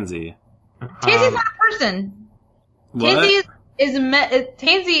 who's Tansy? Tansy's not a person. What?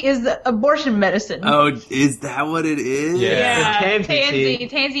 Tansy is abortion medicine. Oh, is that what it is? Yeah.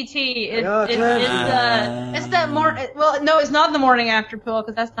 Tansy tea. It's that well, no, it's not the morning after pill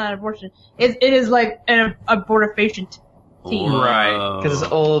because that's not an abortion. It is like an abortifacient tea. Right. Because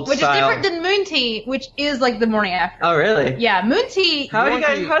it's old Which style. is different than moon tea, which is like the morning after. Oh, really? Yeah, moon tea.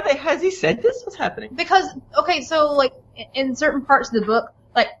 Has he said this? What's happening? Because, okay, so like in certain parts of the book,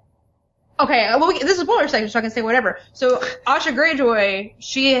 like, Okay, well, this is a spoiler section, so I can say whatever. So Asha Greyjoy,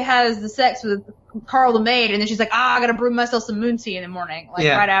 she has the sex with Carl the maid, and then she's like, I gotta brew myself some moon tea in the morning, like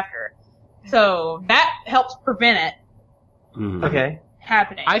right after. So that helps prevent it Okay.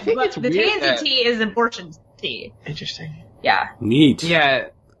 happening. I think it's the weird tansy that- tea is abortion tea. Interesting. Yeah. Neat. Yeah,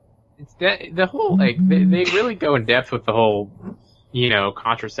 it's the whole like they really go in depth with the whole,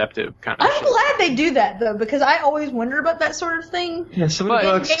 contraceptive kind of. I'm shit. glad they do that though, because I always wonder about that sort of thing. Yeah, some of But- the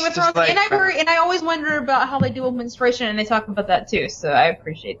In books Game of just Thrones, like and I always wonder about how they deal with menstruation, and they talk about that too. So I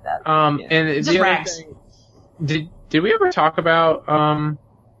appreciate that. And Just the other rags. thing, did we ever talk about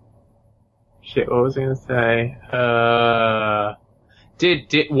shit? What was I gonna say?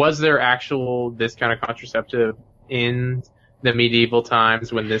 Was there actual this kind of contraceptive in the medieval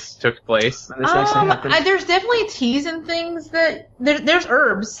times when this took place? This actually happened. There's definitely teas and things that there's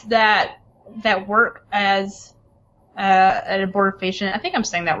herbs that work as an abortifacient. I think I'm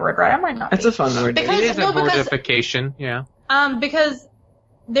saying that word right. I might not. That's be. a fun word. Because- It is no, because- abortification, yeah. Because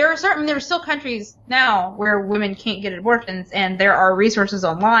there are still countries now where women can't get abortions, and there are resources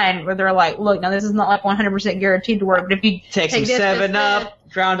online where they're like, look, now this is not like 100% guaranteed to work, but if you Take some this, 7-Up,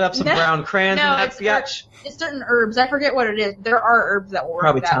 ground up some No, brown crayons, no, and it's biatch. it's certain herbs. I forget what it is. There are herbs that will work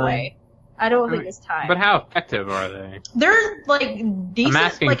Probably that thyme. way. I don't think it's time. But how effective are they? They're like decent.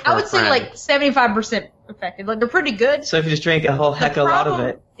 asking Like for I a would say friend. like 75% effective. Like they're pretty good. So if you just drink a whole heck The of a lot of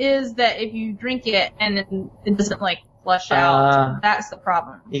problem it, is that if you drink it and it doesn't like flush out, that's the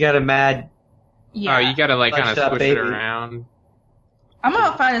problem. you got a mad. Yeah. Oh, you gotta like kind of Fleshed out squish it baby. around. I'm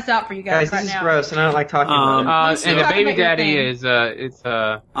gonna find this out for you guys, Guys, right this is now. gross, and I don't like talking about it. Let's And talk the baby about your daddy thing. is it's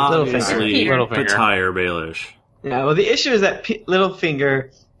Obviously, Littlefinger. Pattaya Baelish. Yeah, well, the issue is that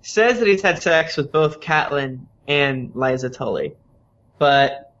Littlefinger says that he's had sex with both Catelyn and Liza Tully,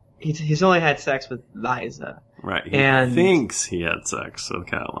 but he's only had sex with Liza. Right. He And- thinks he had sex with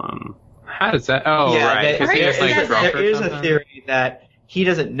Catelyn. How does that? Oh, yeah, right. Because he there was like is- drunk there or is a something. theory that he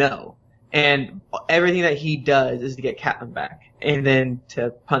doesn't know, and everything that he does is to get Catelyn back, and then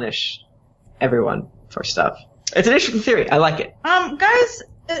to punish everyone for stuff. It's an interesting theory. I like it. Guys,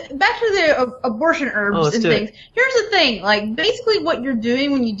 back to the abortion herbs let's and do it. things. Here's the thing, like, basically what you're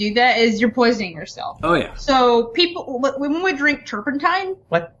doing when you do that is you're poisoning yourself. Oh yeah. So people, when we drink turpentine,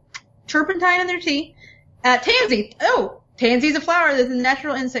 What? turpentine in their tea, tansy. Tansy is a flower that's a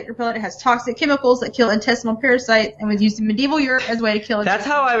natural insect repellent. It has toxic chemicals that kill intestinal parasites and was used in medieval Europe as a way to kill. That's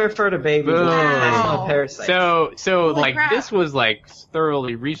how I refer to babies as Wow. intestinal parasites. So Holy like crap. this was like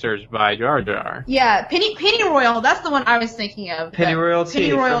thoroughly researched by Jar Jar. Yeah, pennyroyal. That's the one I was thinking of. Pennyroyal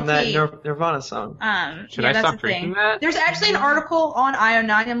tea Pennyroyal from that tea. Nirvana song. Should yeah, I that's stop the thing. drinking that? There's actually an article on IO9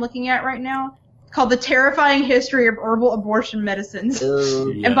 I'm looking at right now called "The Terrifying History of Herbal Abortion Medicines,"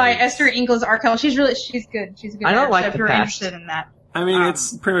 and by Yikes. Esther Ingles Arkell. She's good. She's a good. I don't nurse, like so if the you're past. interested in that. I mean,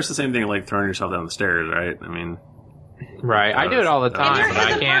 it's pretty much the same thing like throwing yourself down the stairs, right? I mean, Right. I do it all the And time, there but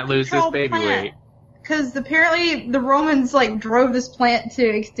is I a can't birth lose this control baby plant. weight. Because apparently the Romans like drove this plant to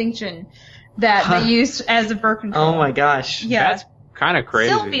extinction that Huh. they used as a birth control. Oh my gosh. Yeah. That's kind of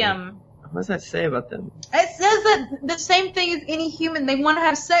crazy. Silvium. What does that say about them? It says that the same thing as any human. They want to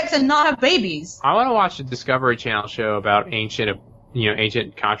have sex and not have babies. I want to watch a Discovery Channel show about ancient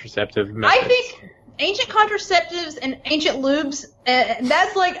contraceptive methods. I think ancient contraceptives and ancient lubes.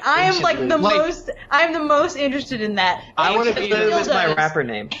 That's like I am Ancient like the lubes. I'm the most interested in that. I wanna Ancient be the- That's my dildos. rapper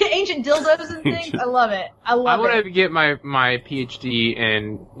name. Ancient dildos and things. I love it. I I love want it. to get my PhD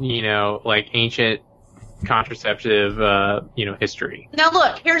in like ancient contraceptive history. Now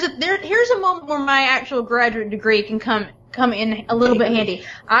look, here's a moment where my actual graduate degree can come in a little bit handy.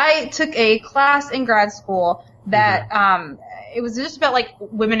 I took a class in grad school that it was just about like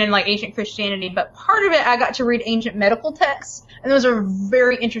women in like ancient Christianity, but part of it I got to read ancient medical texts, and those are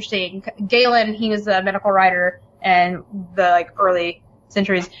very interesting. Galen, he was a medical writer in the like early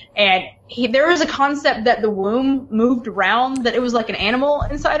centuries, and there was a concept that the womb moved around, that it was like an animal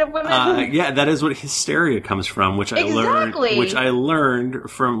inside of women. yeah, that is what hysteria comes from, which Exactly. I learned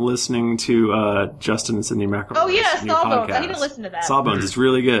from listening to Justin and Cindy McElroy's Oh yeah, new Sawbones. I podcast. need to listen to that. Sawbones is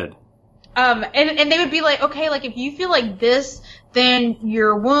really good. And they would be like, okay, like if you feel like this, then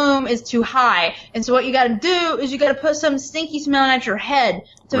your womb is too high. And so what you gotta do is you gotta put some stinky smelling at your head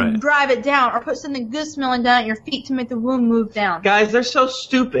to Right. drive it down, or put something good smelling down at your feet to make the womb move down. Guys, they're so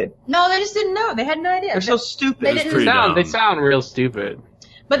stupid. No, they just didn't know. They had no idea. They're so stupid. They didn't. pretty dumb. They sound real stupid.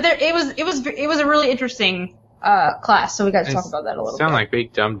 But it was a really interesting class, so we got to talk about that a little Sound bit. like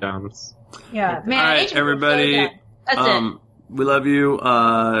big dum dums. Yeah, man. All right, ancient womb, everybody. so bad. That's it. We love you.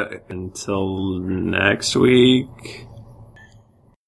 Until next week.